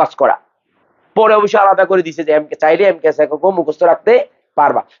এককে ফোকাস করা, পরে অবশ্যই আলাদা করে দিছে যে এমকে চাইলে এমকে এককে মুখস্থ রাখতে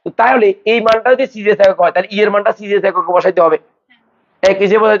পারবা। তো তাহলে এই মানটা যদি সিরিয়াস একক হয়, তাহলে ই এর মানটা সিরিয়াস এককে বসাইতে হবে, এক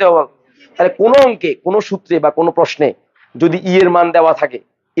হিসেবে বসাইতে হবে। তাহলে কোন অঙ্কে, কোন সূত্রে বা কোন প্রশ্নে যদি ই এর মান দেওয়া থাকে,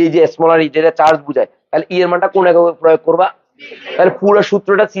 এই যে স্মলার ই যেটা চার্জ বুঝায়, তাহলে ই এর মানটা কোন এককে প্রয়োগ করবা? তাহলে পুরো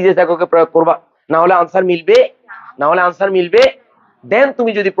সূত্রটা সিরিয়াস এককে প্রয়োগ করবা, না হলে আনসার মিলবে, না হলে আনসার মিলবে। দেন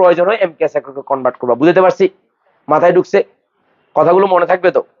তুমি যদি প্রয়োজন হয় এমকে এককে কনভার্ট করবা। বুঝতে পারছি? মাথায় ঢুকছে? কথাগুলো মনে থাকবে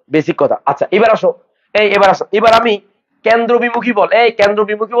তো? বেসিক কথা। আচ্ছা এবার আসো, এবার আসো, এবার আমি কেন্দ্র বিমুখী বল, কেন্দ্র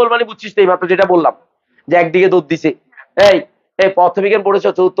বিমুখী বল মানে বুঝছিস তো, এই মাত্র যেটা বললাম যে একদিকে দৌড় দিছে। এই এই পদার্থবিজ্ঞান পড়েছো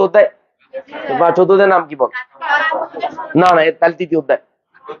চতুর্থ অধ্যায়? বা চতুর্থ অধ্যায়ের নাম কি বল? না না, তাহলে তৃতীয় অধ্যায়।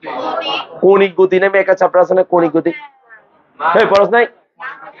 কৌণিক গতি নামে একটা চ্যাপ্টার আছে না, কৌণিক গতি? হ্যাঁ পড়াস নাই?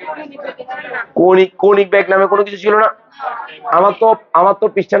 কৌণিক বেগ নামে কোনো কিছু ছিল না? আমার তো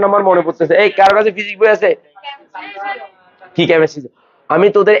পৃষ্ঠার নাম্বার মনে পড়তেছে। এই কার কাছে ফিজিক্স বই আছে? কি কেমিস্ট্রি? আমি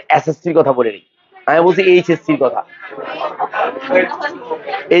তোদের এসএসসির কথা বলিনি, আমি বলছি এইচএসসির কথা।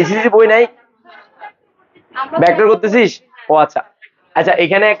 এইচএসসি বই নাই? ভেক্টর করতেছিস? ও আচ্ছা আচ্ছা,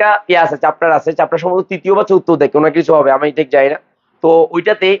 এখানে একটা আছে, চ্যাপ্টার আছে, চ্যাপ্টার সম্ভবত তৃতীয় বা চতুর্থ অধ্যায় কোনো কিছু হবে, আমি ঠিক জানি না। তো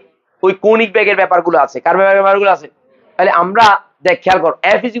ওইটাতে ওই কৌণিক বেগের ব্যাপারগুলো আছে। কার ব্যাপারগুলো আছে? তাহলে আমরা দেখ, খেয়াল কর,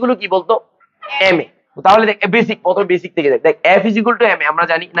 এফ ইজ ইকুয়াল টু কি বলতো? M A. তাহলে দেখ বেসিক, প্রথম বেসিক থেকে দেখ, F is equal to M A আমরা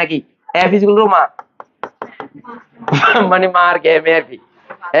জানি নাকি? এফ ইজ ইকুয়াল টু মা, মানে মা আর কি, এম এ আর কি,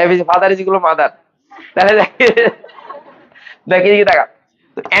 F is father is equal to mother. তাহলে দেখ এদিকে দেখা,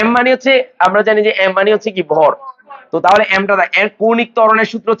 তো এম মানে হচ্ছে, আমরা জানি যে এম মানে হচ্ছে কি ভর। তো তাহলে এমটা দেখ, এর কৌণিক ত্বরণের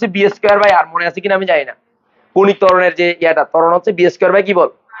সূত্র হচ্ছে বি স্কয়ার বাই আর, মনে আছে কিনা আমি জানি না। কৌণিক ত্বরণের যে ইয়াটা ত্বরণ হচ্ছে বি স্কয়ার বাই কি বল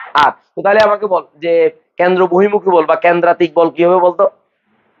আর। তো তাহলে আমাকে বল যে কেন্দ্র বহির্মুখী বল বা কেন্দ্রাতিক বল কি হবে বলতো?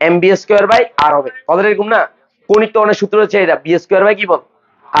 এম বি স্কয়ার বাই আর হবে, কথাটা এরকম না? কৌণিক ত্বরণের সূত্র হচ্ছে এটা বি স্কয়ার বাই কি বল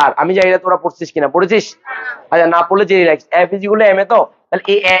আর। আমি জানি না তোরা পড়ছিস কিনা, পড়েছিস? আচ্ছা না পড়লে জেনে রাখিস, F is equal to M A. তো তাহলে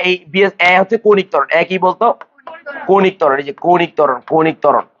এই বি এ হচ্ছে কৌণিক ত্বরণ, এ কি বলতো? কৌণিক ত্বরণ, এই যে কৌণিক ত্বরণ, কৌণিক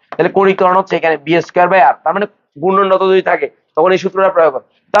ত্বরণ। তাহলে কৌণিক ত্বরণ হচ্ছে এখানে বি স্কয়ার বাই আর, তার মানে গুণনত যদি থাকে তখন এই সূত্রটা প্রয়োগ হয়।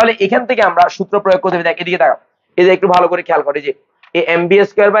 তাহলে এখান থেকে আমরা সূত্র প্রয়োগ করতে দেখ, এদিকে তাকাও, এই যে একটু ভালো করে খেয়াল কর, এই যে এই এম বি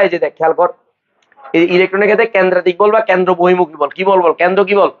স্কয়ার বাই, এই যে দেখ খেয়াল কর, এই ইলেকট্রনের ক্ষেত্রে কেন্দ্রাতিক বল বা কেন্দ্র বহির্মুখী বল কি বল? কেন্দ্র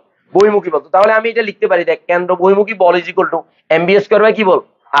কি বল? বহির্মুখী বল। তাহলে আমি এটা লিখতে পারি, দেখ কেন্দ্র বহির্মুখী বল is equal to M B square by কি বল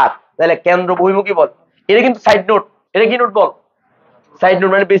আর। তাহলে কেন্দ্র বহির্মুখী বল, এটা কিন্তু সাইড নোট, এটা কি নোট বল? সাইড নোট,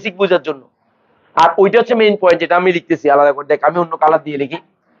 মানে বেসিক বোঝার জন্য। আর ওইটা হচ্ছে মেইন পয়েন্ট, যেটা আমি লিখতেছি আলাদা করে। দেখ আমি অন্য কালার দিয়ে লিখি।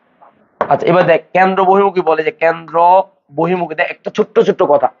 আচ্ছা এবার দেখ কেন্দ্র বহির্মুখী বলে, যে কেন্দ্র বহির্মুখী, দেখ একটা ছোট্ট ছোট্ট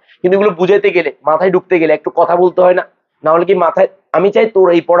কথা, কিন্তু এগুলো বুঝাইতে গেলে, মাথায় ঢুকতে গেলে একটু কথা বলতে হয় না? না হলে কি মাথায়, আমি চাই তোর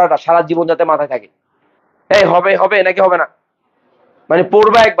এই পড়াটা সারা জীবন যাতে মাথায় থাকে। এই হবে হবে নাকি হবে না? মানে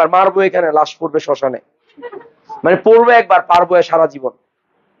পড়বে একবার, মারবো এখানে, লাশ পড়বে শ্মশানে, মানে পড়বে একবার, পারবো সারা জীবন।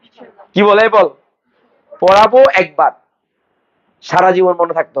 কি বলে বল? পড়াবো একবার, সারা জীবন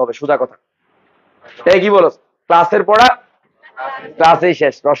মনে থাকতে হবে, সোজা কথা। এই কি বলো? ক্লাসের পড়া ক্লাসেই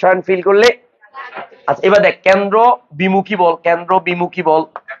শেষ, রসায়ন ফিল করলে। আচ্ছা এবার দেখ কেন্দ্র বিমুখী বল, কেন্দ্র বিমুখী বল,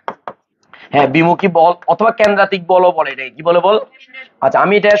 হ্যাঁ বিমুখী বল অথবা কেন্দ্রাতিক বলও বলে, এটা কি বলে বল? আচ্ছা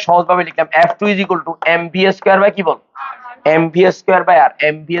আমি এটা সহজভাবে লিখলাম, F2 is equal to M V square by কি বল? M V square by R,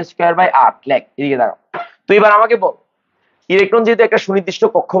 M V square by আর। লেখ এদিকে দেখো। তো এবার আমাকে বল, ইলেকট্রন যেহেতু একটা সুনির্দিষ্ট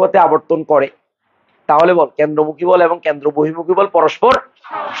কক্ষপথে আবর্তন করে, তাহলে বল কেন্দ্রমুখী বল এবং কেন্দ্র বহির্মুখী বল পরস্পর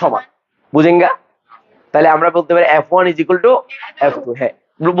সমান। বুঝেঙ্গা? তাহলে আমরা বলতে পারি F1 is equal to F2। হ্যাঁ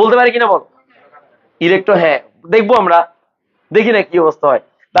বলতে পারি কিনা বল? ইলেকট্রন, হ্যাঁ দেখবো আমরা, দেখি না কি অবস্থা হয়।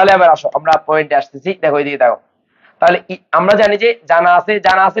 তাহলে আবার আসো আমরা পয়েন্টে আসতেছি, দেখো এদিকে দেখো। তাহলে আমরা জানি যে জানা আছে,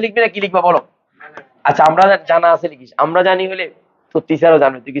 জানা আছে লিখবি না কি লিখবা বলো? আচ্ছা আমরা জানা আছে লিখিস, আমরা জানি হলে তো টিচারও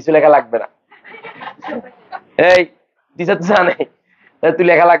জানবে, তুই কিছু লেখা লাগবে না। এই টিচার তো জানে, তুই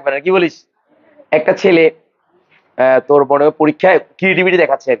লেখা লাগবে না, কি বলিস? একটা ছেলে তোর মনে হয় পরীক্ষায় ক্রিয়েটিভিটি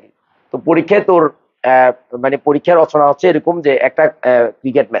দেখাচ্ছে আর কি। তো পরীক্ষায় তোর মানে পরীক্ষার রচনা হচ্ছে এরকম যে একটা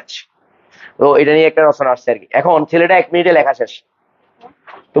ক্রিকেট ম্যাচ, তো এটা নিয়ে একটা রচনা আসছে আর কি। এখন ছেলেটা 1 মিনিটে লেখা শেষ।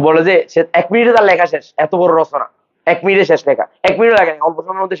 তো বলে যে সে 1 মিনিটে তার লেখা শেষ, এত বড় রচনা 1 মিনিটে শেষ লেখা, 1 মিনিট লাগে অল্প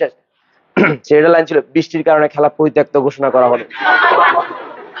সময়ের মধ্যে শেষ। ছেলেটা লাইন ছিল, বৃষ্টির কারণে খেলা পরিত্যক্ত ঘোষণা করা হলো।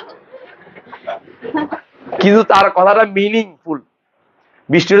 কিন্তু তার কথাটা মিনিংফুল।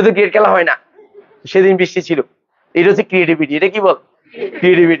 বৃষ্টির তো ক্রিকেট খেলা হয় না, সেদিন বৃষ্টি ছিল। এটা হচ্ছে ক্রিয়েটিভিটি। এটা কি বল?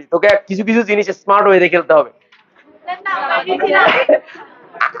 ক্রিয়েটিভিটি। তোকে কিছু কিছু জিনিস স্মার্ট ওয়েতে খেলতে হবে।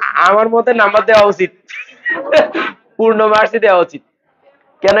 আমার মতে নাম্বার দেওয়া উচিত, পূর্ণ মার্কসই দেওয়া উচিত।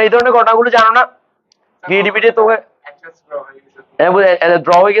 কেন এই ধরনের ঘটনাগুলো জানো না? ক্রিয়েটিভিটি তোকে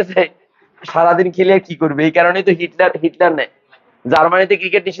ড্র হয়ে গেছে, সারাদিন খেলে কি করবে? এই কারণেই তো হিটলার নেই। জার্মানিতে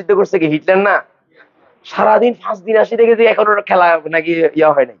ক্রিকেট নিষিদ্ধ করছে কি হিটলার না? সারাদিন 5 দিন 80 থেকে যে এখন খেলা নাকি ইয়া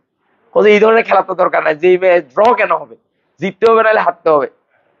হয় নাই। এই ধরনের খেলা তো দরকার নাই, যে ড্র কেন হবে? জিততে হবে নাহলে হারতে হবে।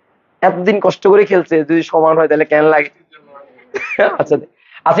 এতদিন কষ্ট করে খেলছে, যদি সমান হয় তাহলে কেন লাগে? আচ্ছা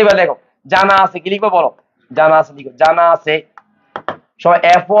আচ্ছা, এবার দেখো জানা আছে কি লিখবো বলো? জানা আছে লিখো। জানা আছে সবাই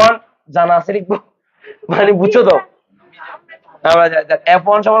F1 জানা আছে লিখবো, মানে বুঝছো তো?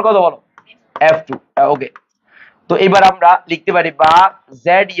 F1 সমান কত বলো? F2। ওকে, তো এবার আমরা লিখতে পারি বা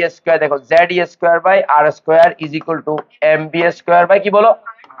জেড ই স্কয়ার। দেখো Z E square by R square is equal to M B square by কি বলো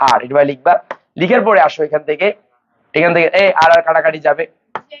আর। এটা ভাই লিখবা। লিখার পরে আসো এখান থেকে এই আর আর কাটাকাটি যাবে।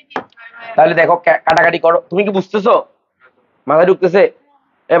 তাহলে দেখো কাটাকাটি করো। তুমি কি বুঝতেছো? মাথায় ঢুকতেছে?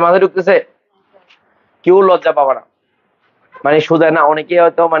 মাথায় ঢুকতেছে? কেউ লজ্জা পাবা না, মানে সোজা না। অনেকে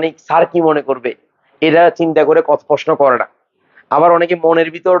হয়তো মানে স্যার কি মনে করবে এরা চিন্তা করে কত প্রশ্ন করে না। আবার অনেকে মনের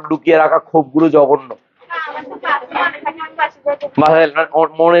ভিতর ঢুকিয়ে রাখা ক্ষোভগুলো জঘন্য।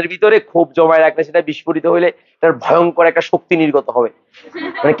 মনের ভিতরে ক্ষোভ জমায় রাখলে সেটা বিস্ফোরিত হইলে তার ভয়ঙ্কর একটা শক্তি নির্গত হবে,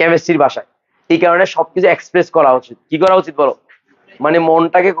 মানে কেমিস্ট্রির ভাষায়। এই কারণে সবকিছু এক্সপ্রেস করা উচিত। কি করা উচিত বলো? মানে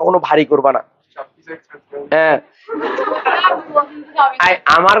মনটাকে কখনো ভারী করবা না। হ্যাঁ,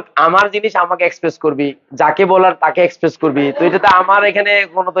 আমার জিনিস আমাকে এক্সপ্রেস করবি, যাকে বলার তাকে এক্সপ্রেস করবি। তো এটা তো আমার এখানে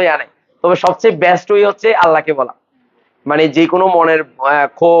কোনো তো ইয়া নাই। তবে সবচেয়ে বেস্ট ওই হচ্ছে আল্লাহকে বলা। মানে যে কোনো মনের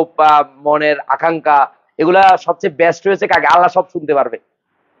ক্ষোভ বা মনের আকাঙ্ক্ষা, এগুলা সবচেয়ে বেস্ট হয়েছে কাকে? আল্লাহ সব শুনতে পারবে।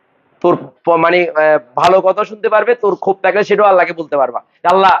 তোর মানে ভালো কথা শুনতে পারবে, তোর ক্ষোভ থাকলে সেটাও আল্লাহকে বলতে পারবা।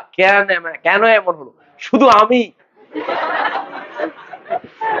 আল্লাহ কেন এমন হলো, শুধু আমি,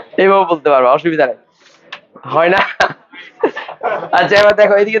 এইভাবে বলতে পারবা, অসুবিধা নেই, হয় না? আচ্ছা এবার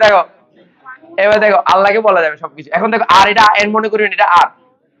দেখো, এদিকে দেখো। এবার দেখো আল্লাহকে বলা যাবে সবকিছু। এখন দেখো আর, এটা এন মনে করি, এটা আর।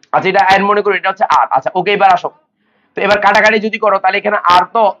 আচ্ছা এটা এন মনে করি, এটা হচ্ছে আর। আচ্ছা ওকে, এবার আসো। তো এবার কাটাকাটি যদি করো তাহলে এখানে আর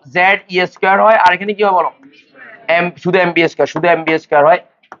তো জেড ই স্কয়ার হয়, আর এখানে কি হয় বলো? এম, শুধু এম বি স্কয়ার, শুধু এম বি স্কয়ার হয়,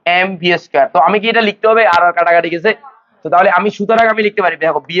 এম বি স্কয়ার। তো আমি কি এটা লিখতে হবে? আর আর কাটাকাটি গেছে। তো তাহলে আমি সুতরাং আমি লিখতে পারি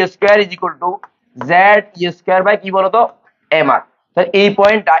দেখো B square is equal to Z E square by কি বলতো এম আর। তাহলে এই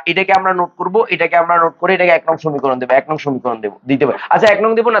পয়েন্টটা, এটাকে আমরা নোট করব, এটাকে আমরা নোট করে এটাকে 1 নং সমীকরণ দেবো। 1 নং সমীকরণ দেবো, দিতে পারি। আচ্ছা 1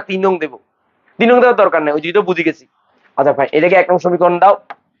 নং দেবো না 3 নং দেবো? 3 নং দেওয়ার দরকার নেই, ওই যেটা বুঝে গেছি। আচ্ছা ভাই এটাকে 1 নং সমীকরণ দাও।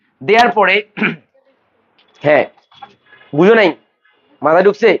 দেওয়ার পরে হ্যাঁ বুঝো নাই, মাথায়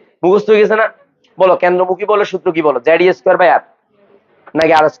ঢুকছে, মুখস্থ হয়ে গেছে না? বলো কেন্দ্রমুখী বলো, সূত্র কি বলো? জেড স্কয়ার বাই আর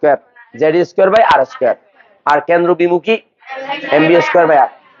নাকি আর square? Z square by R square. আর কেন্দ্র বিমুখী এম বি স্কয়ার বাই আর।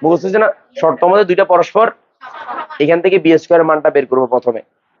 মুখস্থ হয়েছে না? শর্ত মধ্যে দুইটা পরস্পর। এখান থেকে বি স্কয়ার মানটা বের করবো প্রথমে।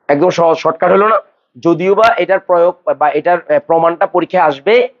 একদম সহজ, শর্টকাট হলো না? যদিও বা এটার প্রয়োগ বা এটার প্রমাণটা পরীক্ষায়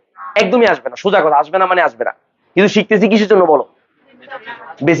আসবে, একদমই আসবে না, সোজা কথা, আসবে না মানে আসবে না। কিন্তু শিখতেছি কিসের জন্য বলো?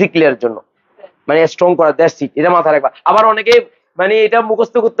 বেসিক ক্লিয়ার জন্য, মানে স্ট্রং করা, দ্যাটস ইট। এটা মাথায় রাখবা। আবার অনেকে মানে এটা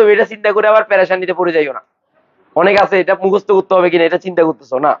মুখস্থ করতে হবে এটা চিন্তা করে আবার পেরেশানিতে পড়ে যাইও না। অনেক আছে এটা মুখস্থ করতে হবে কিনা এটা চিন্তা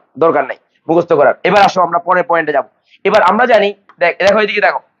করতেছো না, দরকার নাই মুখস্থ করার। এবার আসো আমরা পরের পয়েন্টে যাব। এবার আমরা জানি, দেখো এদিকে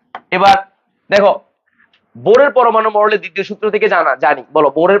দেখো। এবার দেখো বোরের পরমাণু মডেলের দ্বিতীয় সূত্র থেকে জানি বলো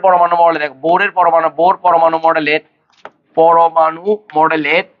বোরের পরমাণু মডেলে। দেখো বোর পরমাণু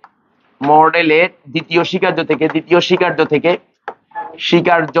মডেলের দ্বিতীয় স্বীকার্য থেকে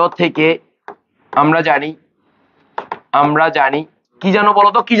আমরা জানি কি জানো বলো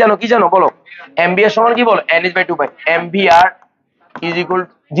তো? কি জানো বলো? এমবি এর সমান কি বলো? NH by 2 pi. MV R is equal,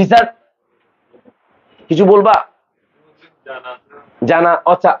 G sir কিছু বলবা? জানা,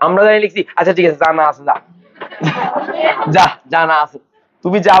 আচ্ছা আমরা জানি লিখছি। আচ্ছা ঠিক আছে, জানা আছে, জানা আছে।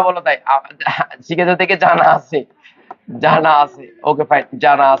 তুমি যা বলো তাই, শিক্ষার্থী থেকে জানা আছে। ওকে ফাইন,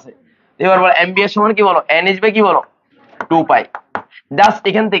 জানা আছে। এবার বলো এমবি এর সমান কি বলো? এনএইচ বাই কি বলো? 2 পাই। জাস্ট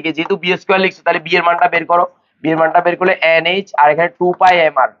এখান থেকে যেহেতু বি স্কয়ার লিখছো, তাহলে বি এর মানটা বের করো। বি এর মানটা বের করলে এনএইচ আর এখানে 2 পাই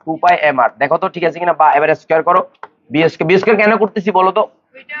এম আর। দেখো তো ঠিক আছে কিনা? বা এবারে স্কয়ার করো। বি স্কয়ার কেন করতেছি বলো তো?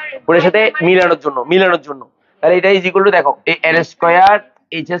 ওর সাথে মিলানোর জন্য। তাহলে এটা ইজ ইকুয়াল টু দেখো এই n square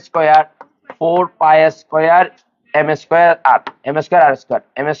h square 4 pi square m square r m square r square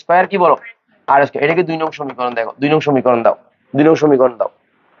m square কি বলো r স্কয়ার। এটাকে 2 নং সমীকরণ দেখো, 2 নং সমীকরণ দাও, 2 নং সমীকরণ দাও,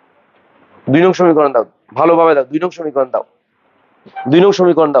 2 নং সমীকরণ দাও, ভালোভাবে দাও, 2 নং সমীকরণ দাও, 2 নং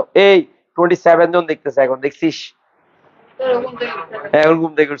সমীকরণ দাও। এই 27 জন দেখতেছে এখন, দেখছিস? এখন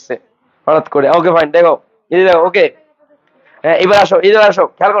ঘুম থেকে উঠছে হঠাৎ করে। ওকে ফাইন, দেখো এই দেখো। ওকে হ্যাঁ, এবার আসো, এবার আসো,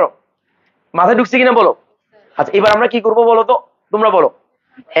 খেয়াল করো, মাথায় ঢুকছে কিনা বলো। আচ্ছা এবার আমরা কি করব বলো তো, তোমরা বলো।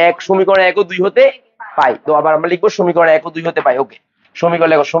 এক সমীকরণ 1 ও 2 হতে পাই, তো আবার আমরা লিখবো সমীকরণ 1 ও 2 হতে পাই। ওকে সমীকরণ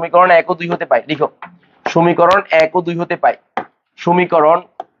লেখো, সমীকরণ 1 ও 2 হতে পাই, লিখো সমীকরণ 1 ও 2 হতে পাই। সমীকরণ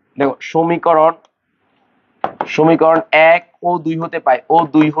দেখো, সমীকরণ 1 ও 2 হতে পাই, ও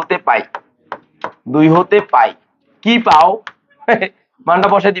 2 হতে পাই, 2 হতে পাই। কি পাও? মানটা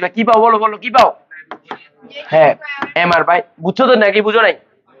বসাই দিবা, কি পাও বলো, বলো কি পাও? হ্যাঁ এমআর বাই, বুঝছো তো নাকি বুঝো নাই?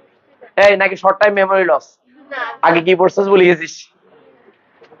 এই নাকি শর্ট টাইম মেমোরি লস? আগে কি পড়ছস ভুলে গেছিস?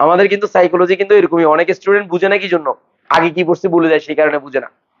 আমাদের কিন্তু সাইকোলজি কিন্তু এরকমই, অনেক স্টুডেন্ট বুঝে না কি জন্য, আগে কি পড়ছে ভুলে যায়, সেই কারণে বুঝে না,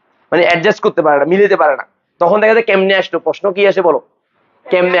 মানে অ্যাডজাস্ট করতে পারে না, মিলাতে পারে না। তখন দেখা যায় কেমনে আসলো, প্রশ্ন কি আসে বলো,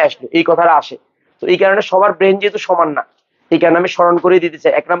 কেমনে আসলো, এই কথাটা আসে। তো এই কারণে সবার ব্রেন যেহেতু সমান না, এই কারণে আমি স্মরণ করে দিতে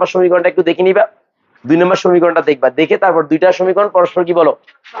চাই। 1 নম্বর সমীকরণটা একটু দেখে নিবা, 2 নম্বর সমীকরণটা দেখবা, দেখে তারপর দুইটা সমীকরণ পরস্পর কি বলো,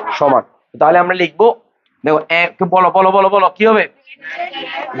 সমান। তাহলে আমরা লিখবো, দেখো বলো বলো বলো বলো কি হবে,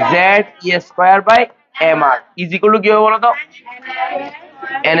 z e square by mr is equal to কি হবে বলো তো,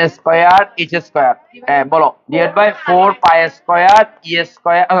 n স্কয়ার h স্কয়ার বলো divide by 4 pi square e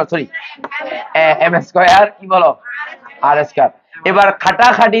square, sorry m square কি বলো r স্কয়ার। এবার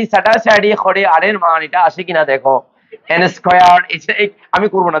খাটাখাটি ছাটাছাটি করে r এর মান এটা আসে কিনা দেখো, n স্কয়ার আমি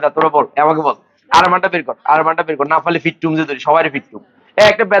করবো না, তোরা বল, আমাকে বল আর মানটা বের কর, আর মানটা বের কর, না পারলে ফিটটুম যে ধরি, সবারই ফিটটুম,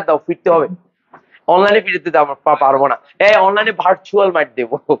 একটা ব্যাট দাও, ফিরতে হবে। অনলাইনে ফিরে দিতে আমার পারবো না, অনলাইনে ভার্চুয়াল মাইট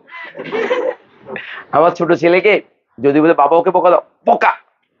দেবো। আমার ছোট ছেলেকে যদি বলে বাবা ওকে বকা দাও, বকা,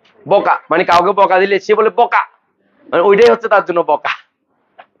 বকা মানে কাউকে বকা দিলে সে বলে বকা, মানে ওইটাই হচ্ছে তার জন্য বকা।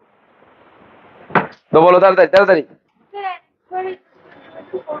 তো বলো তাড়াতাড়ি তাড়াতাড়ি,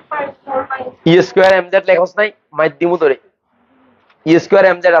 ই স্কয়ার এমজেড লেখস নাই, মাইট দিমু ধরে, ই স্কয়ার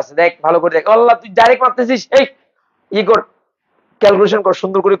এমজেড আছে, দেখ ভালো করে দেখ। আল্লাহ তুই ডাইরেক্ট মারতেছিস, এই ই কর, ক্যালকুলেশন কর,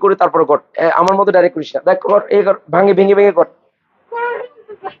 সুন্দর করে করে তারপরে কর, আমার মতো ডাইরেক্ট করিস না, দেখ কর, এই কর, ভাঙে ভেঙে ভেঙে কর।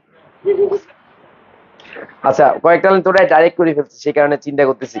 আচ্ছা কয়েকটা তোরা ডাইরেক্ট করে ফেলছিস, সেই কারণে চিন্তা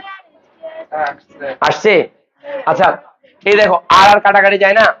করতেছি। আসছে? আচ্ছা এই দেখো আর আর কাটাকাটি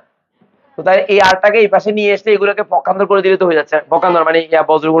যায় না, তো তাই এই আরটাকে এই পাশে নিয়ে এসে এগুলোকে পক্ষান্তর করে দিলে তো হয়ে যাচ্ছে, পক্ষান্তর মানে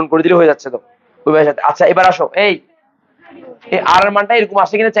বজ্রগুণ করে দিলে হয়ে যাচ্ছে তো ওই পাশে। আচ্ছা এবার আসো, এই আর এর মানটা এরকম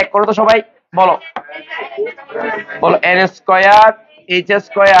আসে কিনা চেক করো তো সবাই, বলো বলো n square h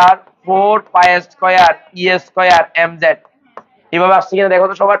square 4 pi square e square mz এভাবে আসছে কিনা দেখো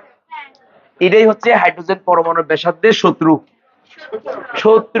তো সবার। এটাই হচ্ছে হাইড্রোজেন পরমাণুর ব্যাসার্ধের শত্রু,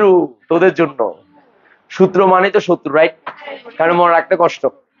 শত্রু তোদের জন্য, সূত্র মানে তো শত্রু, রাইট? কারণ মনে রাখতে কষ্ট,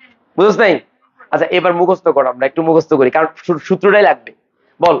 বুঝছ নাই? আচ্ছা এবার মুখস্থ করো, আমরা একটু মুখস্থ করি, কারণ সূত্রটাই লাগবে।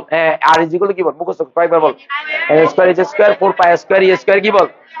 বল আর ইজ ইকুয়াল টু কি, বল মুখস্থ কয়েকবার বল, n square h square 4 pi square e square কি বল,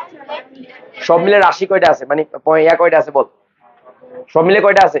 সব মিলে রাশি কয়টা আছে, মানে কয়টা আছে বল, সব মিলে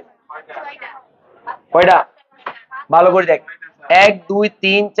কয়টা আছে, কয়টা ভালো করে দেখ, 1 2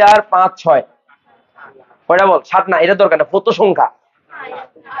 3 4 5 6, কয়টা বল, 7 না, এটা দরকার না, কত সংখ্যা।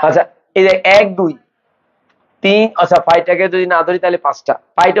 আচ্ছা এই যে 1 2 3, আচ্ছা পাইটাকে যদি না ধরি তাহলে 5টা,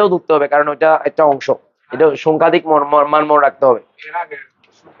 পাইটাও ধরতে হবে কারণ ওইটা একটা অংশ, এটা সংখ্যাধিক মান মনে রাখতে হবে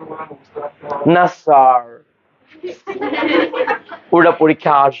না স্যার, ওটা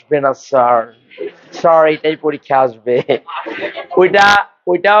পরীক্ষা আসবে না স্যার, স্যার এটাই পরীক্ষা আসবে, ওইটা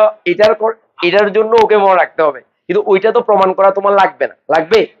ওইটা এটার জন্য ওকে মনে রাখতে হবে, কিন্তু ওইটা তো প্রমাণ করা তোমার লাগবে না,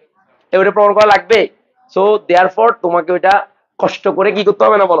 লাগবে? ওইটা প্রমাণ করা লাগবে, সো দেয়ারফর তোমাকে ওইটা কষ্ট করে কি করতে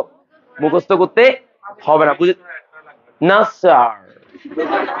হবে না বলো, মুখস্থ করতে হবে না, বুঝে না স্যার?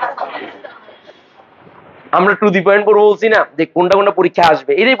 আমরা টু দি পয়েন্ট পড়বো বলছি না, যে কোনটা কোনটা পরীক্ষা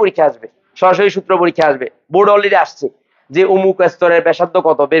আসবে, এটাই পরীক্ষা আসবে, সরাসরি সূত্র পরীক্ষা আসবে, বোর্ড অলরেডি আসছে যে অমুক স্তরের ব্যাসার্ধ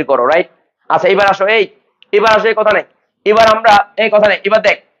কত বের করো, রাইট? আচ্ছা এবার আসো, এবার আসো, এই কথা নাই, এবার আমরা এই কথা নাই, এবার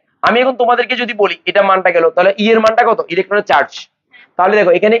দেখ আমি এখন তোমাদেরকে যদি বলি এটা মানটা গেল, তাহলে ই এর মানটা কত, ইলেকট্রনের চার্জ, তাহলে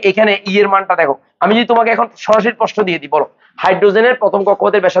দেখো এখানে এখানে ই এর মানটা দেখো, আমি যদি তোমাকে এখন সরাসরি প্রশ্ন দিয়ে দিই, বলো হাইড্রোজেনের প্রথম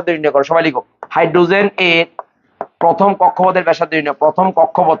কক্ষপথের ব্যাসার্ধ নির্ণয় করো, সবাই লিখো হাইড্রোজেন এর প্রথম কক্ষপথের ব্যাসার্ধ নির্ণয়, প্রথম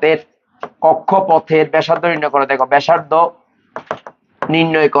কক্ষপথের ব্যাসার্ধ নির্ণয় করো, দেখো ব্যাসার্ধ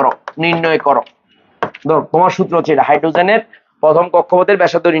নির্ণয় করো, নির্ণয় করো, ধর তোমার সূত্র হচ্ছে এটা, হাইড্রোজেনের প্রথম কক্ষপথের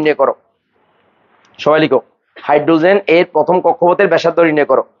ব্যাসার্ধ নির্ণয় করো, সবাই লিখো হাইড্রোজেন এর প্রথম কক্ষপথের ব্যাসার্ধ নির্ণয়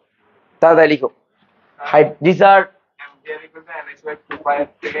করো, তাড়াতাড়ি লিখো। জি স্যার,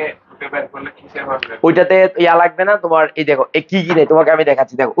 ওইটাতে ইয়া লাগবে না তোমার। এই দেখো কি কি নেই তোমাকে আমি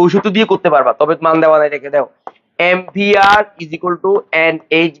দেখাচ্ছি, দেখো ওই সূত্র দিয়ে করতে পারবা, তবে মান দেওয়া নাই। দেখে দেখো ampere is equal to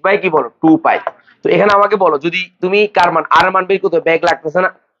NH by কি বলো 2 পাই। তো এখানে আমাকে বলো যদি তুমি কার মান আর মান বের করতে, ব্যাগ লাগতেছে না,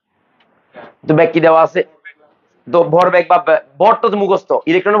 তো ব্যাগ কি দেওয়া আছে, তো ভর ব্যাগ বা ভর তো মুখস্থ,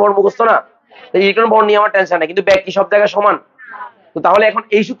 ইলেকট্রনের ভর মুখস্থ না, ইলেকট্রনের ভর নিয়ে আমার টেনশন নাই, কিন্তু ব্যাগ কি সব জায়গায় সমান? তো তাহলে এখন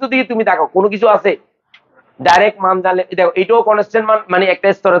এই সূত্র দিয়ে তুমি দেখো কোনো কিছু আছে ডাইরেক্ট মান জানলে, দেখো এটাও কনস্ট্যান্ট মান, মানে একটা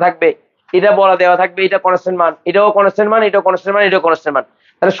স্তরে থাকবে, এটা বলা দেওয়া থাকবে, এটা কনস্ট্যান্ট মান, এটাও কনস্ট্যান্ট মান, এটাও কনস্ট্যান্ট মান, এটাও কনস্ট্যান্ট মান,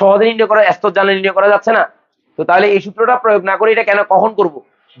 তাহলে সহজে নির্ণয় করা, স্তর জানলে নির্ণয় করা যাচ্ছে না। তো তাহলে এই সূত্রটা প্রয়োগ না করে এটা কেন কখন করব,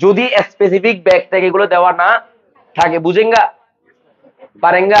 যদি স্পেসিফিক ব্যাগ ট্যাগ এগুলো দেওয়া না থাকে। বুঝেঙ্গা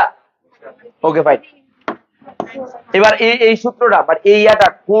পারেঙ্গা? Okay fine. এবার এই সূত্রটা বা এই ইয়াটা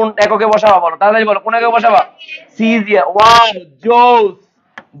কোন এককে বসাবা বলো, তাড়াতাড়ি বলো কোন এককে বসাবা? সিজিয়া। ওয়াও জোস,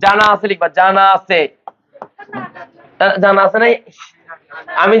 জানা আছে লিখবা, জানা আছে, জানা আছে নাই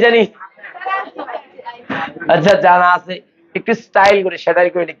আমি জানি। আচ্ছা জানা আছে, একটু স্টাইল করে সেটাই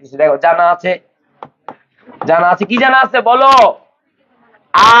করে লিখতেছি। দেখো জানা আছে, জানা আছে, কি জানা আছে বলো?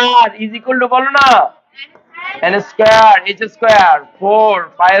 আর ইজ ইকুয়াল টু বলো না n square h square 4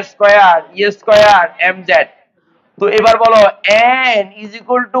 pi square e square mz। তো এবার বলো n ইজ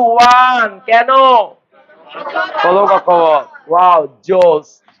ইকুয়াল টু 1 কেন? বলো কত? ওয়াও জোস।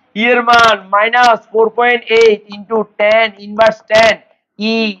 e এর মান -4.8 into 10 inverse 10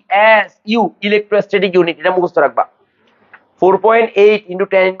 e s u electrostatic unit, এটা মুখস্থ রাখবা। 4.8 ইনটু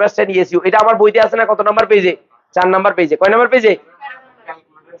 10 ইনভার্স 10 ESU, এটা আমার বইতে আছে না? কত নাম্বার পেজে? 4 নাম্বার পেজে। কয় নাম্বার পেজে?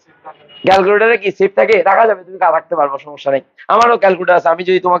 ক্যালকুলেটরে কি সেভ থাকে? রাখা যাবে, তুমি রাখতে পারবো, সমস্যা নেই। আমারও ক্যালকুলেটর আছে, আমি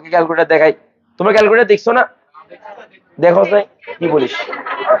যদি তোমাকে ক্যালকুলেটর দেখাই, তোমার ক্যালকুলেটর দেখছো না? দেখো নাই, কি বলিস?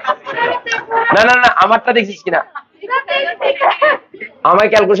 না না না, আমারটা দেখছিস কিনা? আমায়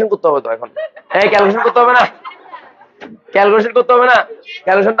ক্যালকুলেশন করতে হবে তো এখন। এই ক্যালকুলেশন করতে হবে না, ক্যালকুলেশন করতে হবে না,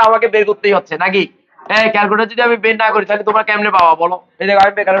 ক্যালকুলেশনটা আমাকে বের করতেই হচ্ছে নাকি? এই ক্যালকুলেটর যদি আমি বের না করি তাহলে তোমরা কেমনে পাবা বলো? এই দেখো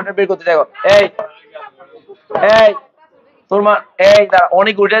আমি ক্যালকুলেটর বের করতে, দেখো এই এই তোমার এই দাঁড়া,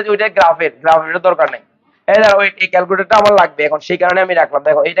 অনেক ওইটা গ্রাফের দরকার নেই। এই দাঁড়া, এই ক্যালকুলেটরটা আমার লাগবে এখন, সেই কারণে আমি রাখলাম।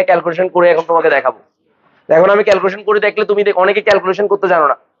 দেখো এইটা ক্যালকুলেশন করে এখন তোমাকে দেখাবো। এখন আমি ক্যালকুলেশন করে দেখলে তুমি অনেকে ক্যালকুলেশন করতে জানো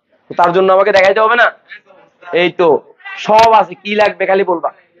না, তার জন্য আমাকে দেখাইতে হবে না? এই তো সব আছে, কি লাগবে খালি বলবা।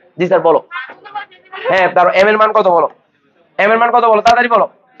 জি স্যার বলো। হ্যাঁ তার এম এর মান কত বলো, এম এর মান কত বলো, তাড়াতাড়ি বলো।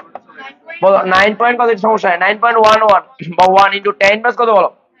 বলো 9 পয়েন্ট কত, সমস্যা নাই, 9.11 বা 1 ইনটু 10 ইনভার্স কত বলো?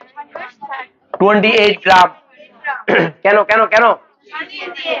 28 গ্রাম। কেন কেন কেন?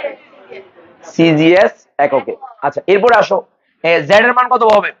 সিজিএস এককে। আচ্ছা এরপর আসো, জেড এর মান কত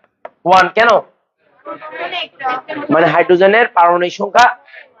হবে? 1 কেন? মানে হাইড্রোজেনের পারমাণবিক সংখ্যা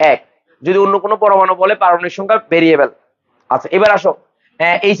 1, যদি অন্য কোনো পরমাণু বলে পারমাণবিক সংখ্যা ভেরিয়েবল। আচ্ছা এবার আসো,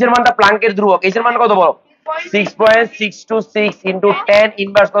 এইচ এর মানটা প্লাঙ্কের ধ্রুবক, এইচ এর মান কত বলো? 6.626 ইনটু 10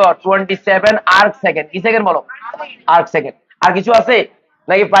 ইনভার্স কত? 27 আর্ক সেকেন্ড। কি সেকেন্ড বলো? Arc second. আর কিছু আছে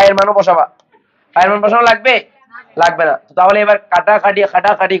নাকি পায়ের মানও বসাবা? পায়ের মান বসানো লাগবে? লাগবে না। তাহলে এবার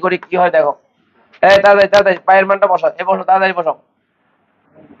খাটাখাটি করে কি হয় দেখো, তাড়াতাড়ি তাড়াতাড়ি পায়ের মানটা বসাও, এ বসো তাড়াতাড়ি বসাও,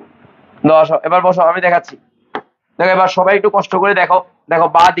 বসো এবার বসো, আমি দেখাচ্ছি। দেখো এবার সবাই একটু কষ্ট করে দেখো, দেখো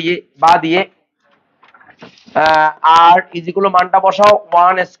বা দিয়ে আর ইজ ইকুয়াল টু মানটা বসাও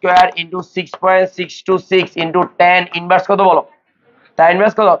 1 স্কয়ার ইনটু 6.626 ইনটু 10 ইনভার্স কত বলো? তাই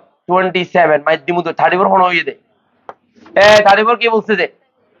ইনভার্স কত? 27 মাইদিমু তো 34 কোন হইয়ে দে। 34 কি বলছে যে?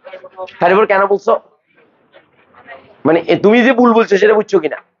 34 কেন বলছো? মানে তুমি যে ভুল বলছো সেটা বুঝছো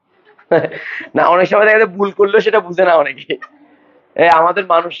কিনা? না অনেক সময় দেখা যায় ভুল করলেও সেটা বুঝে না অনেকে। আমাদের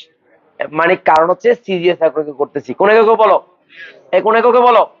মানুষ, মানে কারণ হচ্ছে সিজিএস এককে করতেছি। কোন এককে বলো? কোন এককে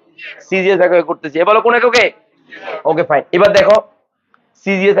বলো? সিজিএস এককে করতেছি। বলো কোন এককে? Okay fine. এবার দেখো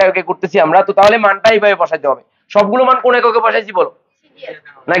সিজিএস এককে করতেছি আমরা, তো তাহলে মানটা এইভাবে বসাইতে হবে। সবগুলো মান কোন এককে বসাইছি বলো?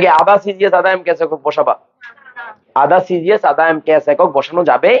 নাকি আধা সিজিএস আধা এমকেএস একক বসাবা? আধা সিজিএস আধা এমকেএস একক বসানো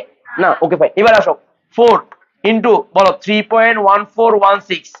যাবে না। Okay fine. এবার আসো 4 ইনটু বলো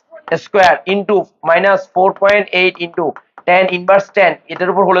 3.1416 স্কয়ার ইনটু -4.8 ইনটু 10 ইনভার্স 10, এটার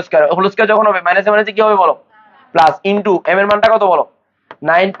উপর হোল স্কয়ার যখন হবে মাইনাসে মাইনাসে কি হবে বলো? প্লাস ইনটু এম এর মানটা কত বলো?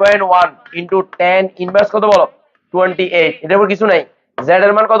 9.1 ইনটু 10 ইনভার্স কত বলো? 28, এটার উপর কিছু নাই। জেড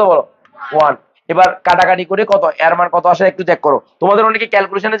এর মান কত বলো? 1। এবার কাটাকাটি করে কত এর মান কত আসে একটু চেক করো। তোমাদের অনেকে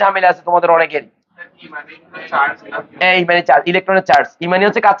ক্যালকুলেশনে ঝামেলা আছে, তোমাদের অনেকের। এই মানে চার্জ, ইলেকট্রনের চার্জ, ই মানে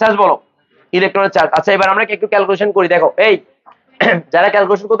হচ্ছে কাজ চার্জ বলো, ইলেকট্রনের চার্জ। আচ্ছা এবার আমরা একটু ক্যালকুলেশন করি। দেখো এই যারা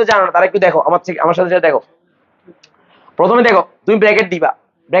ক্যালকুলেশন করতে জানো না তারা একটু দেখো আমার সাথে সাথে দেখো। প্রথমে দেখো তুমি ব্র্যাকেট দিবা,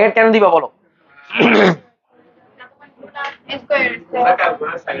 ব্র্যাকেট কেন দিবা বলো?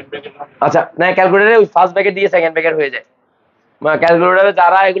 আচ্ছা না, ক্যালকুলেটরে ওই ফার্স্ট ব্র্যাকেট দিয়ে সেকেন্ড ব্র্যাকেট হয়ে যায়। ক্যালকুলেটরে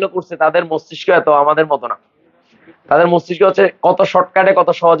যারা এগুলো করছে তাদের মস্তিষ্ক এত আমাদের মতো না। তাদের মস্তিষ্ক হচ্ছে কত শর্টকাটে কত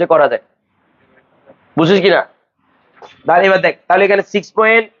সহজে করা যায়, বুঝছিস কিনা? তাহলে এবার দেখ, তাহলে এখানে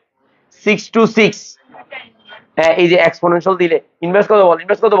 6.626, হ্যাঁ এই যে এক্সপোনেনশিয়াল দিলে ইনভার্স কত বল,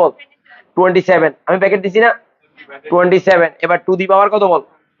 ইনভার্স কত বল 27, আমি ব্র্যাকেট দিছি না 27, এবার টু দি পাওয়ার কত বল,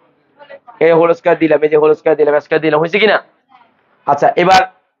 এই হোল স্কয়ার দিলাম, এই যে হোল স্কয়ার দিলাম, স্কয়ার দিলাম, হয়েছে কিনা? আচ্ছা এবার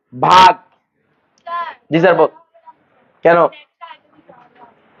ভাগ, জি স্যার বল, কেন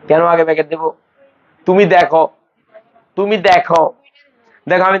কেন আগে ব্র্যাকেট দেব? তুমি দেখো, তুমি দেখো,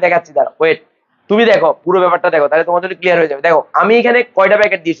 দেখো আমি দেখাচ্ছি, দাঁড়া ওয়েট, তুমি দেখো পুরো ব্যাপারটা দেখো, তাহলে তোমার জন্য ক্লিয়ার হয়ে যাবে। দেখো আমি এখানে কয়টা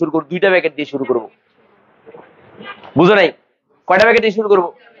ব্র্যাকেট দিয়ে শুরু করব, দুইটা ব্র্যাকেট দিয়ে শুরু করব, বুঝো নাই? কয়টা ব্র্যাকেট দিয়ে শুরু করব,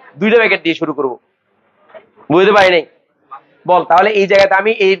 দুইটা ব্র্যাকেট দিয়ে শুরু করব, বুঝতে পারি নাই? বল তাহলে এই জায়গাতে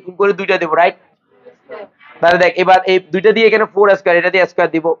আমি এইরকম করে দুইটা দেবো, রাইট? তাহলে দেখ এবার এই দুইটা দিয়ে এখানে 4 স্কয়ার, এটা দিয়ে স্কয়ার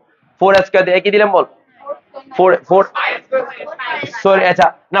দিব, 4 স্কয়ার দিয়ে কি দিলাম বল, 4 সরি আচ্ছা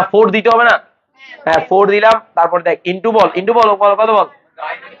না 4 দিতে হবে না, হ্যাঁ 4 দিলাম, তারপর দেখ ইনটু বল, ইনটু বল কত বল,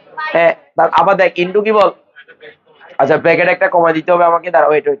 হ্যাঁ আবার দেখ ইনটু কি বল, আচ্ছা ব্র্যাকেট একটা কমা দিতে হবে আমাকে, দাঁড়া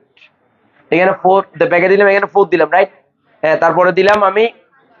ওয়েট ওয়েট, এখানে 4 ব্র্যাকেট দিলাম, এখানে 4 দিলাম, রাইট? হ্যাঁ তারপরে দিলাম আমি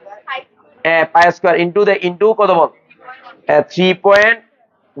পাই স্কয়ার ইনটু কত বল,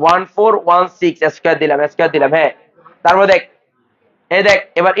 3.1416 স্কয়ার দিলাম, হ্যাঁ তারপর দেখ এই দেখ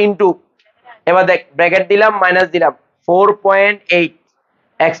এবার ইনটু, এবার দেখ ব্র্যাকেট দিলাম মাইনাস দিলাম 4.8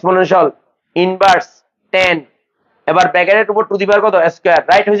 এক্সপোনেনশিয়াল ইনভার্স 10, এবার ব্র্যাকেটের উপর টু দি পাওয়ার কত স্কয়ার,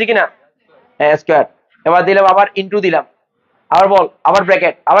 রাইট হয়েছে কিনা? হ্যাঁ স্কয়ার, এবার দিলাম আবার ইনটু দিলাম, আবার বল আবার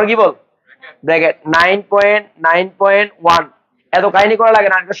ব্র্যাকেট, আবার কি বল ব্র্যাকেট 9.9.1, এত কাহিনী করা লাগে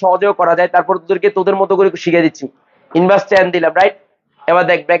না, এটা সহজেও করা যায়, তারপর তোদেরকে তোদের মতো করে শিখিয়ে দিচ্ছি, ইনভার্স 10 দিলাম, রাইট? এবার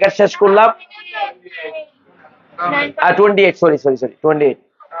দেখ ব্র্যাকেট শেষ করলাম, 28, সরি 28,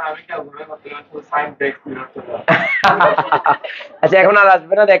 আচ্ছা এখন আর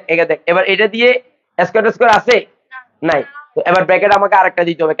আসবে না, দেখ দেখ এবার এটা দিয়ে স্কয়ার স্কয়ার আছে নাই, তো এবার ব্র্যাকেট আমাকে আরেকটা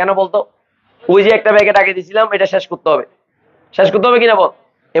দিতে হবে, কেন বলতো? ওই যে একটা ব্র্যাকেট আগে দিছিলাম, এটা শেষ করতে হবে, শেষ করতে হবে কিনা বল?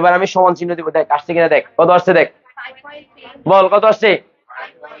 এবার আমি সমান চিহ্ন দিব, দেখ আসছে কিনা, দেখ কত আসছে, দেখ বল কত আসছে,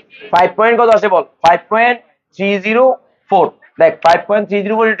 5 পয়েন্ট কত আসছে বল, 5.304, দেখ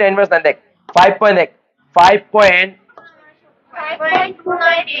 5.304 ইনটু 10 দেখ 5 পয়েন্ট, দেখ 5.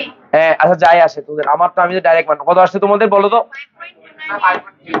 হ্যাঁ আচ্ছা যাই আসে তোদের, আমার তো আমি তো ডাইরেক্ট মানবো, কত আসছে তোমাদের বলো তো?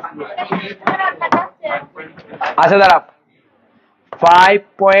 আচ্ছা দাঁড়া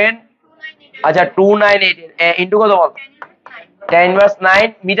 5. আচ্ছা 298 ইনটু কত বল, 10 × 9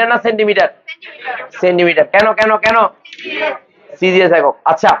 মিটার না সেন্টিমিটার, সেন্টিমিটার, কেন কেন কেন সিজিএস একক।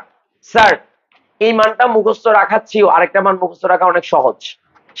 আচ্ছা স্যার এই মানটা মুখস্থ রাখার চেয়েও আরেকটা মান মুখস্থ রাখা অনেক সহজ,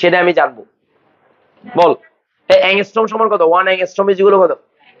 সেটা আমি জানবো, বল অ্যাংস্ট্রম সমান কত, 1 অ্যাংস্ট্রম ইজ ইকুয়াল কত,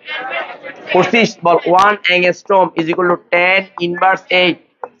 25, বল 1 angstrom is equal to 10 inverse 8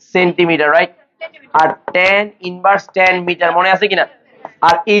 centimetre, right? R 10 inverse 10 metre, মনে আছে কিনা?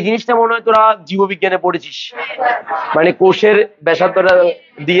 আর এই জিনিসটা মনে হয় তোরা জীববিজ্ঞানে পড়েছিস, মানে কোষের ব্যাসার্ধটা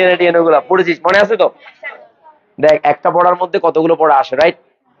ডিএনএ ডিএনএ গুলা পড়েছিস, মনে আছে তো? দেখ একটা পড়ার মধ্যে কতগুলো পড়া আসে, রাইট?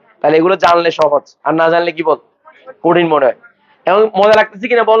 তাহলে এগুলো জানলে সহজ, আর না জানলে কি বল কঠিন মনে হয়। এখন মজা লাগতেছে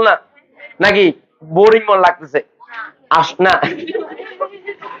কিনা বল না, নাকি বোরিং মনে লাগতেছে? আস না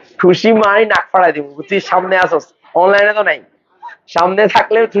খুশি মারি নাক ফাড়াই দিব, বুঝছিস? সামনে আসস, অনলাইনে তো নাই, সামনে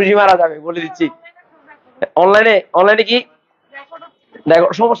থাকলে খুশি মারা যাবে বলে দিচ্ছি। অনলাইনে অনলাইনে কি দেখো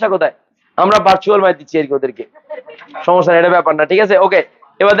সমস্যা কোথায়, আমরা ভার্চুয়াল মাইক দিচ্ছি আর কি ওদেরকে, সমস্যা এটা ব্যাপার না, ঠিক আছে ওকে।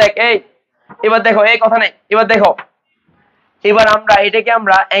 এবার দেখ এবার দেখো এই কথা নেই, এবার দেখো এবার আমরা এটাকে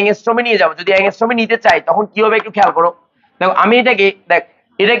আমরা অ্যাংস্ট্রমে নিয়ে যাব, যদি অ্যাংস্ট্রমে নিতে চাই তখন কি হবে একটু খেয়াল করো। দেখো আমি এটাকে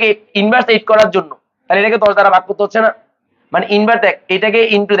ইনভার্স 8 করার জন্য, তাহলে এটাকে 10 দ্বারা ভাগ করতে হচ্ছে না, মানে ইনভার্স দেখ এটাকে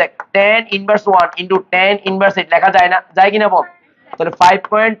ইনটু দেখ 10 ইনভার্স 1 ইনটু 10 ইনভার্স 8 লেখা যায় না, যায় কিনা বল? তাহলে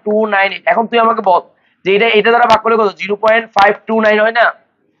 5.298, এখন তুই আমাকে বল যে এটা দ্বারা ভাগ করলে কত, 0.529 হয় না,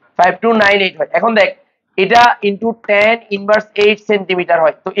 5298 হয়। এখন দেখ এটা ইনটু 10 ইনভার্স 8 সেন্টিমিটার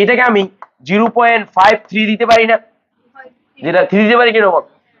হয়, তো এটাকে আমি 0.53 দিতে পারি না, যেটা 3 দিতে পারি কিনা বল?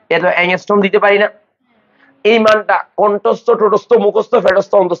 এটা অ্যাংস্ট্রম দিতে পারি না। এই মানটা কণ্ঠস্থ টোটস্থ মুখস্থ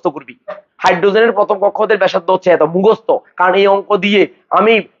ফেটস্থ অন্তস্থ করবি। হাইড্রোজেনের প্রথম কক্ষপথের ব্যাসার্ধ হচ্ছে এত, মুখস্থ, কারণ এই অঙ্ক দিয়ে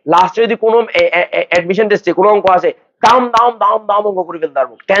আমি লাস্টে যদি কোনো অ্যাডমিশন টেস্টে কোনো অঙ্ক আসে দাম দাম দাম দাম অঙ্ক করে ফেলতে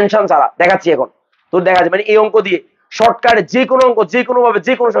পারবো, টেনশন ছাড়া। দেখাচ্ছি এখন তোর, দেখাচ্ছি মানে এই অঙ্ক দিয়ে শর্টকাটে যে কোনো অঙ্ক যে কোনো ভাবে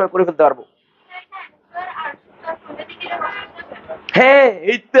যে কোনো সময় করে ফেলতে পারবো। হ্যাঁ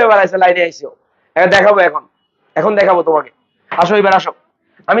এই তো এবার আসে, লাইনে আইসো, দেখাবো এখন, এখন দেখাবো তোমাকে, আসো এবার আসো,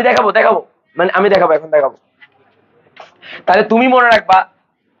 আমি দেখাবো মানে আমি দেখাবো, এখন দেখাবো। তাহলে তুমি মনে রাখবা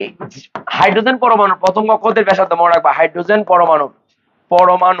হাইড্রোজেন পরমাণু প্রথম কক্ষপথের ব্যাসার্ধ মনে রাখবা, হাইড্রোজেন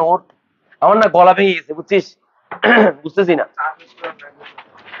পরমাণুর আমার না গলা ভেঙে গেছে, বুঝছিস? বুঝতেছি না,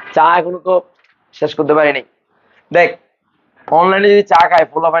 চা এখনো তো শেষ করতে পারি নাই। দেখ অনলাইনে যদি চা খায়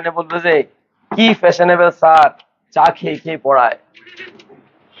পোলাপাইনে বলবে যে কি ফ্যাশনেবল স্যার, চা খেয়ে খেয়ে পড়ায়,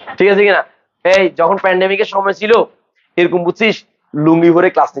 ঠিক আছে কিনা? এই যখন প্যান্ডেমিকের সময় ছিল এরকম বুঝছিস লুঙ্গি ভরে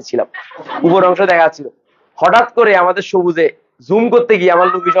ক্লাস নিচ্ছিলাম, উপর অংশ দেখা যাচ্ছিল, হঠাৎ করে আমাদের সবুজে জুম করতে গিয়ে আমার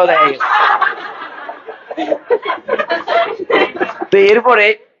লুঙ্গি সহ দেখা গেছে। তো এরপরে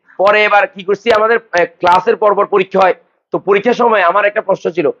পরে এবার কি করছি, আমাদের ক্লাসের পরপর পরীক্ষা হয়, তো পরীক্ষার সময় আমার একটা প্রশ্ন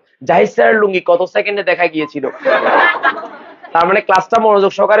ছিল জাহিদ স্যারের লুঙ্গি কত সেকেন্ডে দেখা গিয়েছিল। তার মানে ক্লাসটা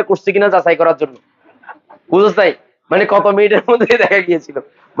মনোযোগ সহকারে করছে কিনা যাচাই করার জন্য, বুঝছ তাই, মানে কত মিনিটের মধ্যে দেখা গিয়েছিল,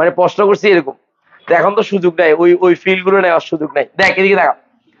 মানে প্রশ্ন করছি এরকম। এখন তো সুযোগ নাই, ওই ওই ফিল্ড গুলো নেওয়ার সুযোগ নাই। দেখ এদিকে দেখা,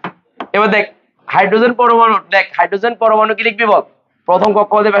 এবার দেখ হাইড্রোজেন পরমাণু, দেখ হাইড্রোজেন পরমাণু কি লিখবি বল? প্রথম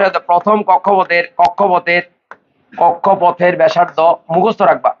কক্ষপথের ব্যাসার্ধ, প্রথম কক্ষপথের ব্যাসার্ধ মুখস্থ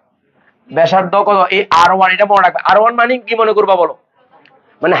রাখবা, ব্যাসার্ধ কত, এই R1, এটা মনে রাখবা। R1 মানে কি মনে করবা বলো?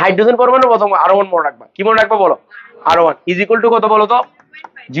 মানে হাইড্রোজেন পরমাণু প্রথম R1 মনে রাখবা, কি মনে রাখবা বলো? R1 ইজ ইকুয়াল টু কত বলো তো?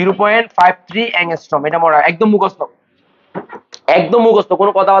 0.53 অ্যাংস্ট্রম, এটা মনে রাখবা, একদম মুখস্থ, একদম মুখস্থ,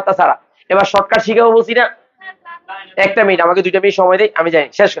 কোনো কথাবার্তা ছাড়া। এবার শর্টকাট শিখাবো বলছি না, একটা মিনিট আমাকে, 2টা মিনিট সময় দেই, আমি জানি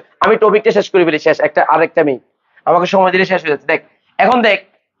শেষ, আমি টপিকটা শেষ করে ফেলি, শেষ একটা আরেকটা মিনিট আমাকে সময় দিলে শেষ হয়ে যাচ্ছে। দেখ এখন দেখ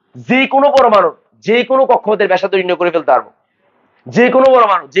যে কোনো পরমাণু যে কোনো কক্ষপথের ব্যাসার্ধ নির্ণয় করে ফেলতে পারবো, যে কোনো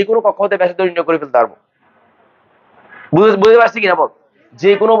পরমাণু যে কোনো কক্ষপথের ব্যাসার্ধ নির্ণয় করে ফেলতে পারবো, বুঝতে পারছি কিনা বল?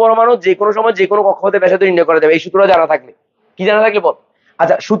 যে কোনো পরমাণু যে কোনো সময় যে কোনো কক্ষপথের ব্যাসার্ধ নির্ণয় করে দেবে, এই সূত্রটা জানা থাকলে, কি জানা থাকলে বল?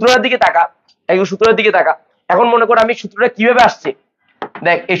 আচ্ছা সূত্রটার দিকে তাকা, একটু সূত্রের দিকে তাকা। এখন মনে করো আমি সূত্রটা কিভাবে আসছে,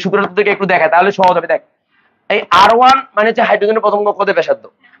 দেখ এই সূত্রটা তোকে একটু দেখায় তাহলে সহজ হবে। দেখ এই R1 মানে হচ্ছে হাইড্রোজেনের প্রথম কক্ষপথের ব্যাসার্ধ,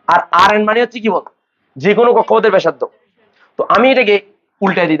 আর Rn মানে হচ্ছে কি বল, যে কোনো কক্ষপথের ব্যাসার্ধ। তো আমি এটাকে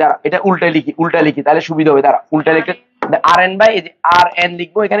উল্টাই দিই, দাঁড়া এটা উল্টায় লিখি তাহলে সুবিধা হবে, দাঁড়া উল্টায় লিখে Rn বাই এই যে Rn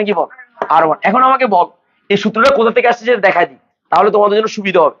লিখবো, এখানে কি বল R1। এখন আমাকে বল এই সূত্রটা কোথা থেকে আসছে সেটা দেখাই দিই, তাহলে তোমাদের জন্য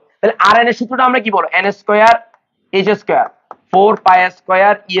সুবিধা হবে। তাহলে Rn এর সূত্রটা আমরা কি বলো, n square h square 4 pi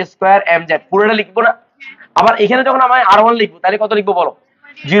square e square mz, পুরোটা লিখবো না? আবার এখানে যখন আমি R1 লিখবো তাহলে কত লিখবো বলো?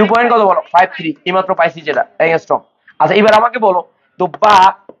 0. কত বলো 53, এইমাত্র পাইছি যেটা অ্যাংস্ট্রম। আচ্ছা এবার আমাকে বলো তো, বা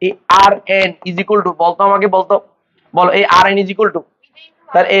এই Rn ইজ ইকুয়াল টু, বলতো আমাকে বলতো, বলো এই Rn ইজ ইকুয়াল টু,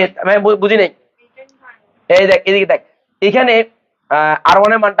 তাহলে আমি বুঝি নাই, এই দেখ এদিকে দেখ, এখানে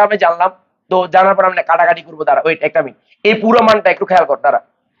R1 এর মানটা আমি জানলাম, তো জানার পর আমি কাটাকাটি করবো, দাঁড়া ওয়েট একটা মিনিট, এই পুরো মানটা একটু খেয়াল কর, দাঁড়া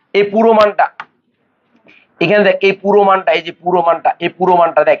এই পুরো মানটা এখানে দেখ, এই পুরো মানটা, এই যে পুরো মানটা, এই পুরো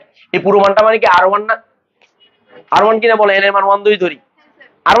মানটা দেখ, এই পুরো মানটা মানে কি R1 না? R1 কিনা বলো, n এর মান 1 2 ধরি,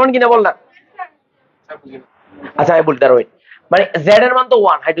 R1 কিনা বল না? আচ্ছা আমি বলি, দাঁড়া ওয়েট, মানে z এর মান তো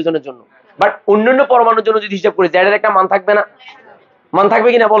 1 হাইড্রোজেনের জন্য, বাট অন্যান্য পরমাণুর জন্য যদি হিসাব করি z এর একটা মান থাকবে না? মান থাকবে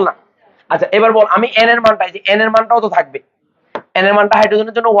কিনা বল না? আচ্ছা এবার বল আমি n এর মানটা, এই যে n এর মানটাও তো থাকবে, n এর মানটা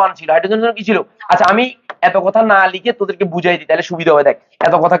হাইড্রোজেনের জন্য 1 ছিল, হাইড্রোজেনের জন্য কি ছিল? আচ্ছা আমি এত কথা না লিখে তোদেরকে বুঝাই দিই তাহলে সুবিধা হবে। দেখ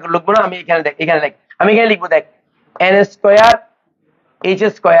এত কথা লিখবো না আমি, এখানে দেখ, এখানে দেখ আমি এখানে লিখবো, দেখ n স্কয়ার h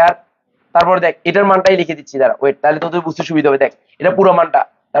স্কয়ার, তারপর দেখ এটার মানটাই লিখে দিচ্ছি, দাঁড়া ওয়েট, তাহলে তোদের বুঝতে সুবিধা হবে। দেখ এটা পুরো মানটা,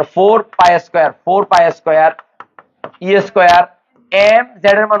 তার 4 pi square e square m, z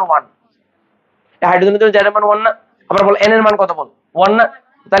এর মান 1, হাইড্রোজেনের জন্য z এর মান 1 না? আবার বল n এর মান কত বল 1 না?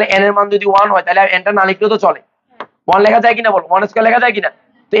 তাহলে n এর মান যদি 1 হয় তাহলে n টা না লিখলেও তো চলে, 1 লেখা যায় কিনা বল, 1 স্কয়ার লেখা যায় কিনা?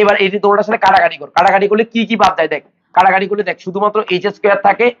 তো এবার এই যে তোমরা সাথে কাটাকাটি কর, কাটাকাটি করলে কি কি বাদ যায়, দেখ কাটাকাটি করলে দেখ শুধুমাত্র h স্কয়ার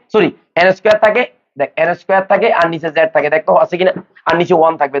থাকে, সরি n স্কয়ার থাকে, দেখ n স্কয়ার থাকে আর নিচে z থাকে, দেখ তো আছে কিনা, আর নিচে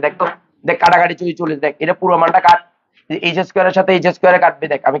 1 থাকবে, দেখ তো, দেখ কাটাকাটি চলে, দেখ এটা পুরো মানটা কাট, h স্কয়ারের সাথে h স্কয়ারে কাটবে,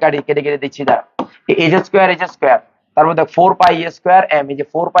 দেখ আমি কেটে দিচ্ছি, দাঁড়া h স্কয়ার, তারপর দেখ 4 পাই স্কয়ার m, এই যে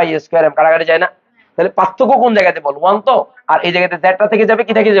 4 পাই স্কয়ার m কাটাকাটি যায় না? তাহলে পার্থক্য কোন জায়গাতে বল, 1 তো, আর এই জায়গাতে z থেকে যাবে,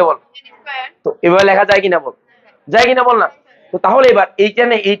 কি থেকে যাবে বল, তো এভাবে লেখা যায় কিনা বল, যায় কিনা বল না? তো তাহলে এবার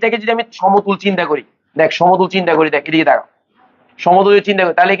এইটাকে যদি আমি সমতুল চিন্তা করি, দেখ সমতুল চিন্তা করি, দেখ এদিকে দেখো, সমতুল চিন্তা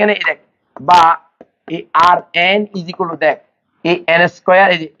করি তাহলে এখানে দেখ, বা এই Rn ইজ ইকুয়াল টু, দেখ এই n স্কয়ার,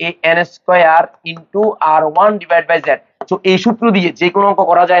 এই n square into R1 divide by z, তো এই সূত্র দিয়ে যে কোনো অঙ্ক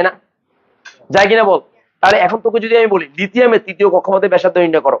করা যায় না? যায় কিনা বল? তাহলে এখন তোকে যদি আমি বলি লিথিয়ামের তৃতীয় কক্ষপথের ব্যাসার্ধ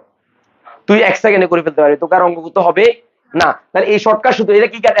নির্ণয় করো, তুই 1 সেকেন্ডে করে ফেলতে পারবি, তোকে আর অঙ্ক করতে হবে না। তাহলে এই শর্টকাট সূত্র, এটা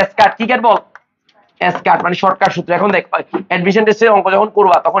কি কাট, এস কাট, কি কাট বল, এস কাট মানে শর্টকাট সূত্র। এখন দেখ অ্যাডমিশন টেস্টের অঙ্ক যখন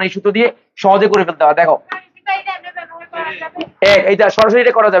করবা তখন এই সূত্র দিয়ে সহজে করে ফেলতে পারবে। দেখো এইটা সরাসরি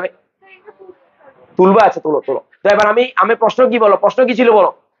এটা করা যাবে, তুলবা, আছে তুলো। তো এবার আমি প্রশ্ন কি বলো, প্রশ্ন কি ছিল বলো,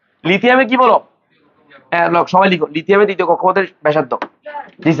 লিথিয়ামে কি বলো, সবাই লিখো, লিথিয়ামে তৃতীয় কক্ষপথের ব্যাসার্ধ।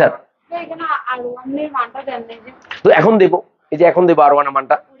 জি স্যার, তো এখন দেবো, এই যে এখন দেবো R1 এর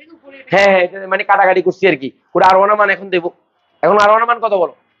মানটা, হ্যাঁ মানে কাটাকাটি করছি আর কি, পুরো R1 এর মান এখন দেবো। এখন R1 এর মান কত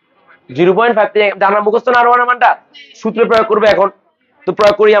বলো, 0.53, জানা মুখস্থ না R1 এর মানটা, সূত্রে প্রয়োগ করবে এখন, তো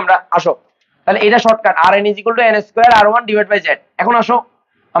প্রয়োগ করি আমরা, আসো তাহলে এটা shortcut, Rn = n² R1 divide by z। এখন আসো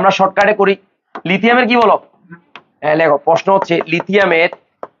আমরা শর্টকাটে করি, লিথিয়ামের কি বলো দেখো প্রশ্ন হচ্ছে লিথিয়ামের,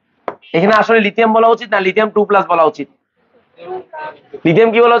 এখানে আসলে লিথিয়াম বলা উচিত না লিথিয়াম 2+ বলা উচিত? লিথিয়াম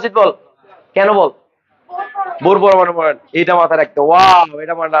কি বলা উচিত বল, কেন বল? বোর পরমাণু মডেল, এটা মাথায় রাখতে, ওয়াও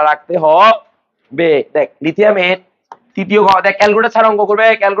এটা মাথায় রাখতে হবে। দেখ লিথিয়ামের তৃতীয় দেখ ক্যালকুলেটর ছাড়া অঙ্ক করবে,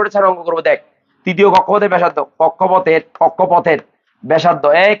 ক্যালকুলেটর ছাড়া অঙ্ক করবো। দেখ তৃতীয় কক্ষপথের ব্যাসার্ধ, কক্ষপথের ব্যাসার্ধ,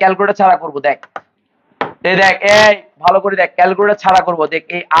 এই ক্যালকুলেটর ছাড়া করবো। দেখ এই দেখ এই ভালো করে দেখ, ক্যালকুলেটর ছাড়া করবো। দেখ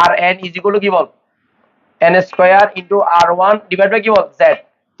এই আর এন ইজ ইকুয়াল টু কি বল, N square into r1 divide by কি বল জেড।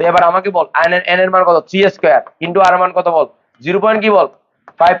 তো এবার আমাকে বল এন এর মান কত, 3 স্কয়ার ইন্টু আর মান কত বল 0. কি বল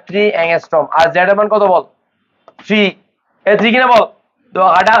 53 অ্যাংস্ট্রম, আর জেড এর মান কত বল 3, এই 3 কিনা বল। তো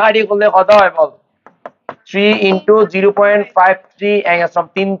হাঁটাহাঁটি করলে কত হয় বল, 3 ইন্টু 0.53 অ্যাংস্ট্রম,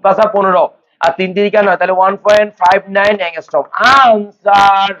 3 পাঁচা 15 আর 3 3 9, তাহলে 1.59 অ্যাংস্ট্রম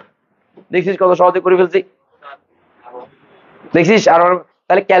আনসার। দেখছিস কত সহজে করে ফেলছি, দেখছিস? আর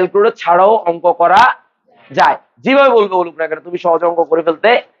তাহলে ক্যালকুলেটর ছাড়াও অঙ্ক করা যায়, যেভাবে বলবে বলুক না কেন তুমি সহজে অঙ্ক করে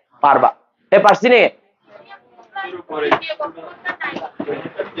ফেলতে পারবা। পারছি নে,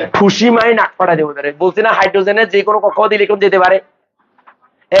 খুশি মাই নাক পাড়া দেবো। বলছি না হাইড্রোজেনের যে কোনো কক্ষপথে ইলেকট্রন যেতে পারে।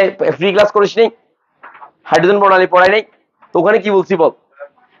 ফ্রি ক্লাস করিস নি, হাইড্রোজেন প্রণালী পড়াই নাই তো, ওখানে কি বলছি বল,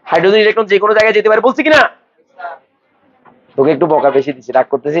 হাইড্রোজেন ইলেকট্রন যে কোনো জায়গায় যেতে পারে বলছি কিনা? তোকে একটু বকা বেশি দিচ্ছি, রাগ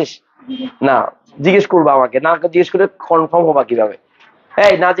করতেছিস না? জিজ্ঞেস করবা আমাকে, না জিজ্ঞেস করলে কনফার্ম হবা কিভাবে?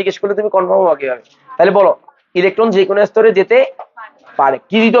 না জিজ্ঞেস করলে তুমি কনফার্ম হবা কিভাবে? তাহলে বলো ইলেকট্রন যে কোনো স্তরে যেতে পারে,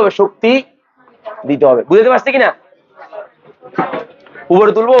 কি দিতে হবে, শক্তি দিতে হবে। বুঝতে পারছি কিনা?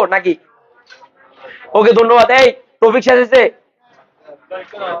 উপরে তুলবো নাকি? ওকে ধন্যবাদ। এই টপিক শেষ হয়েছে,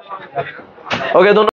 ওকে ধন্যবাদ।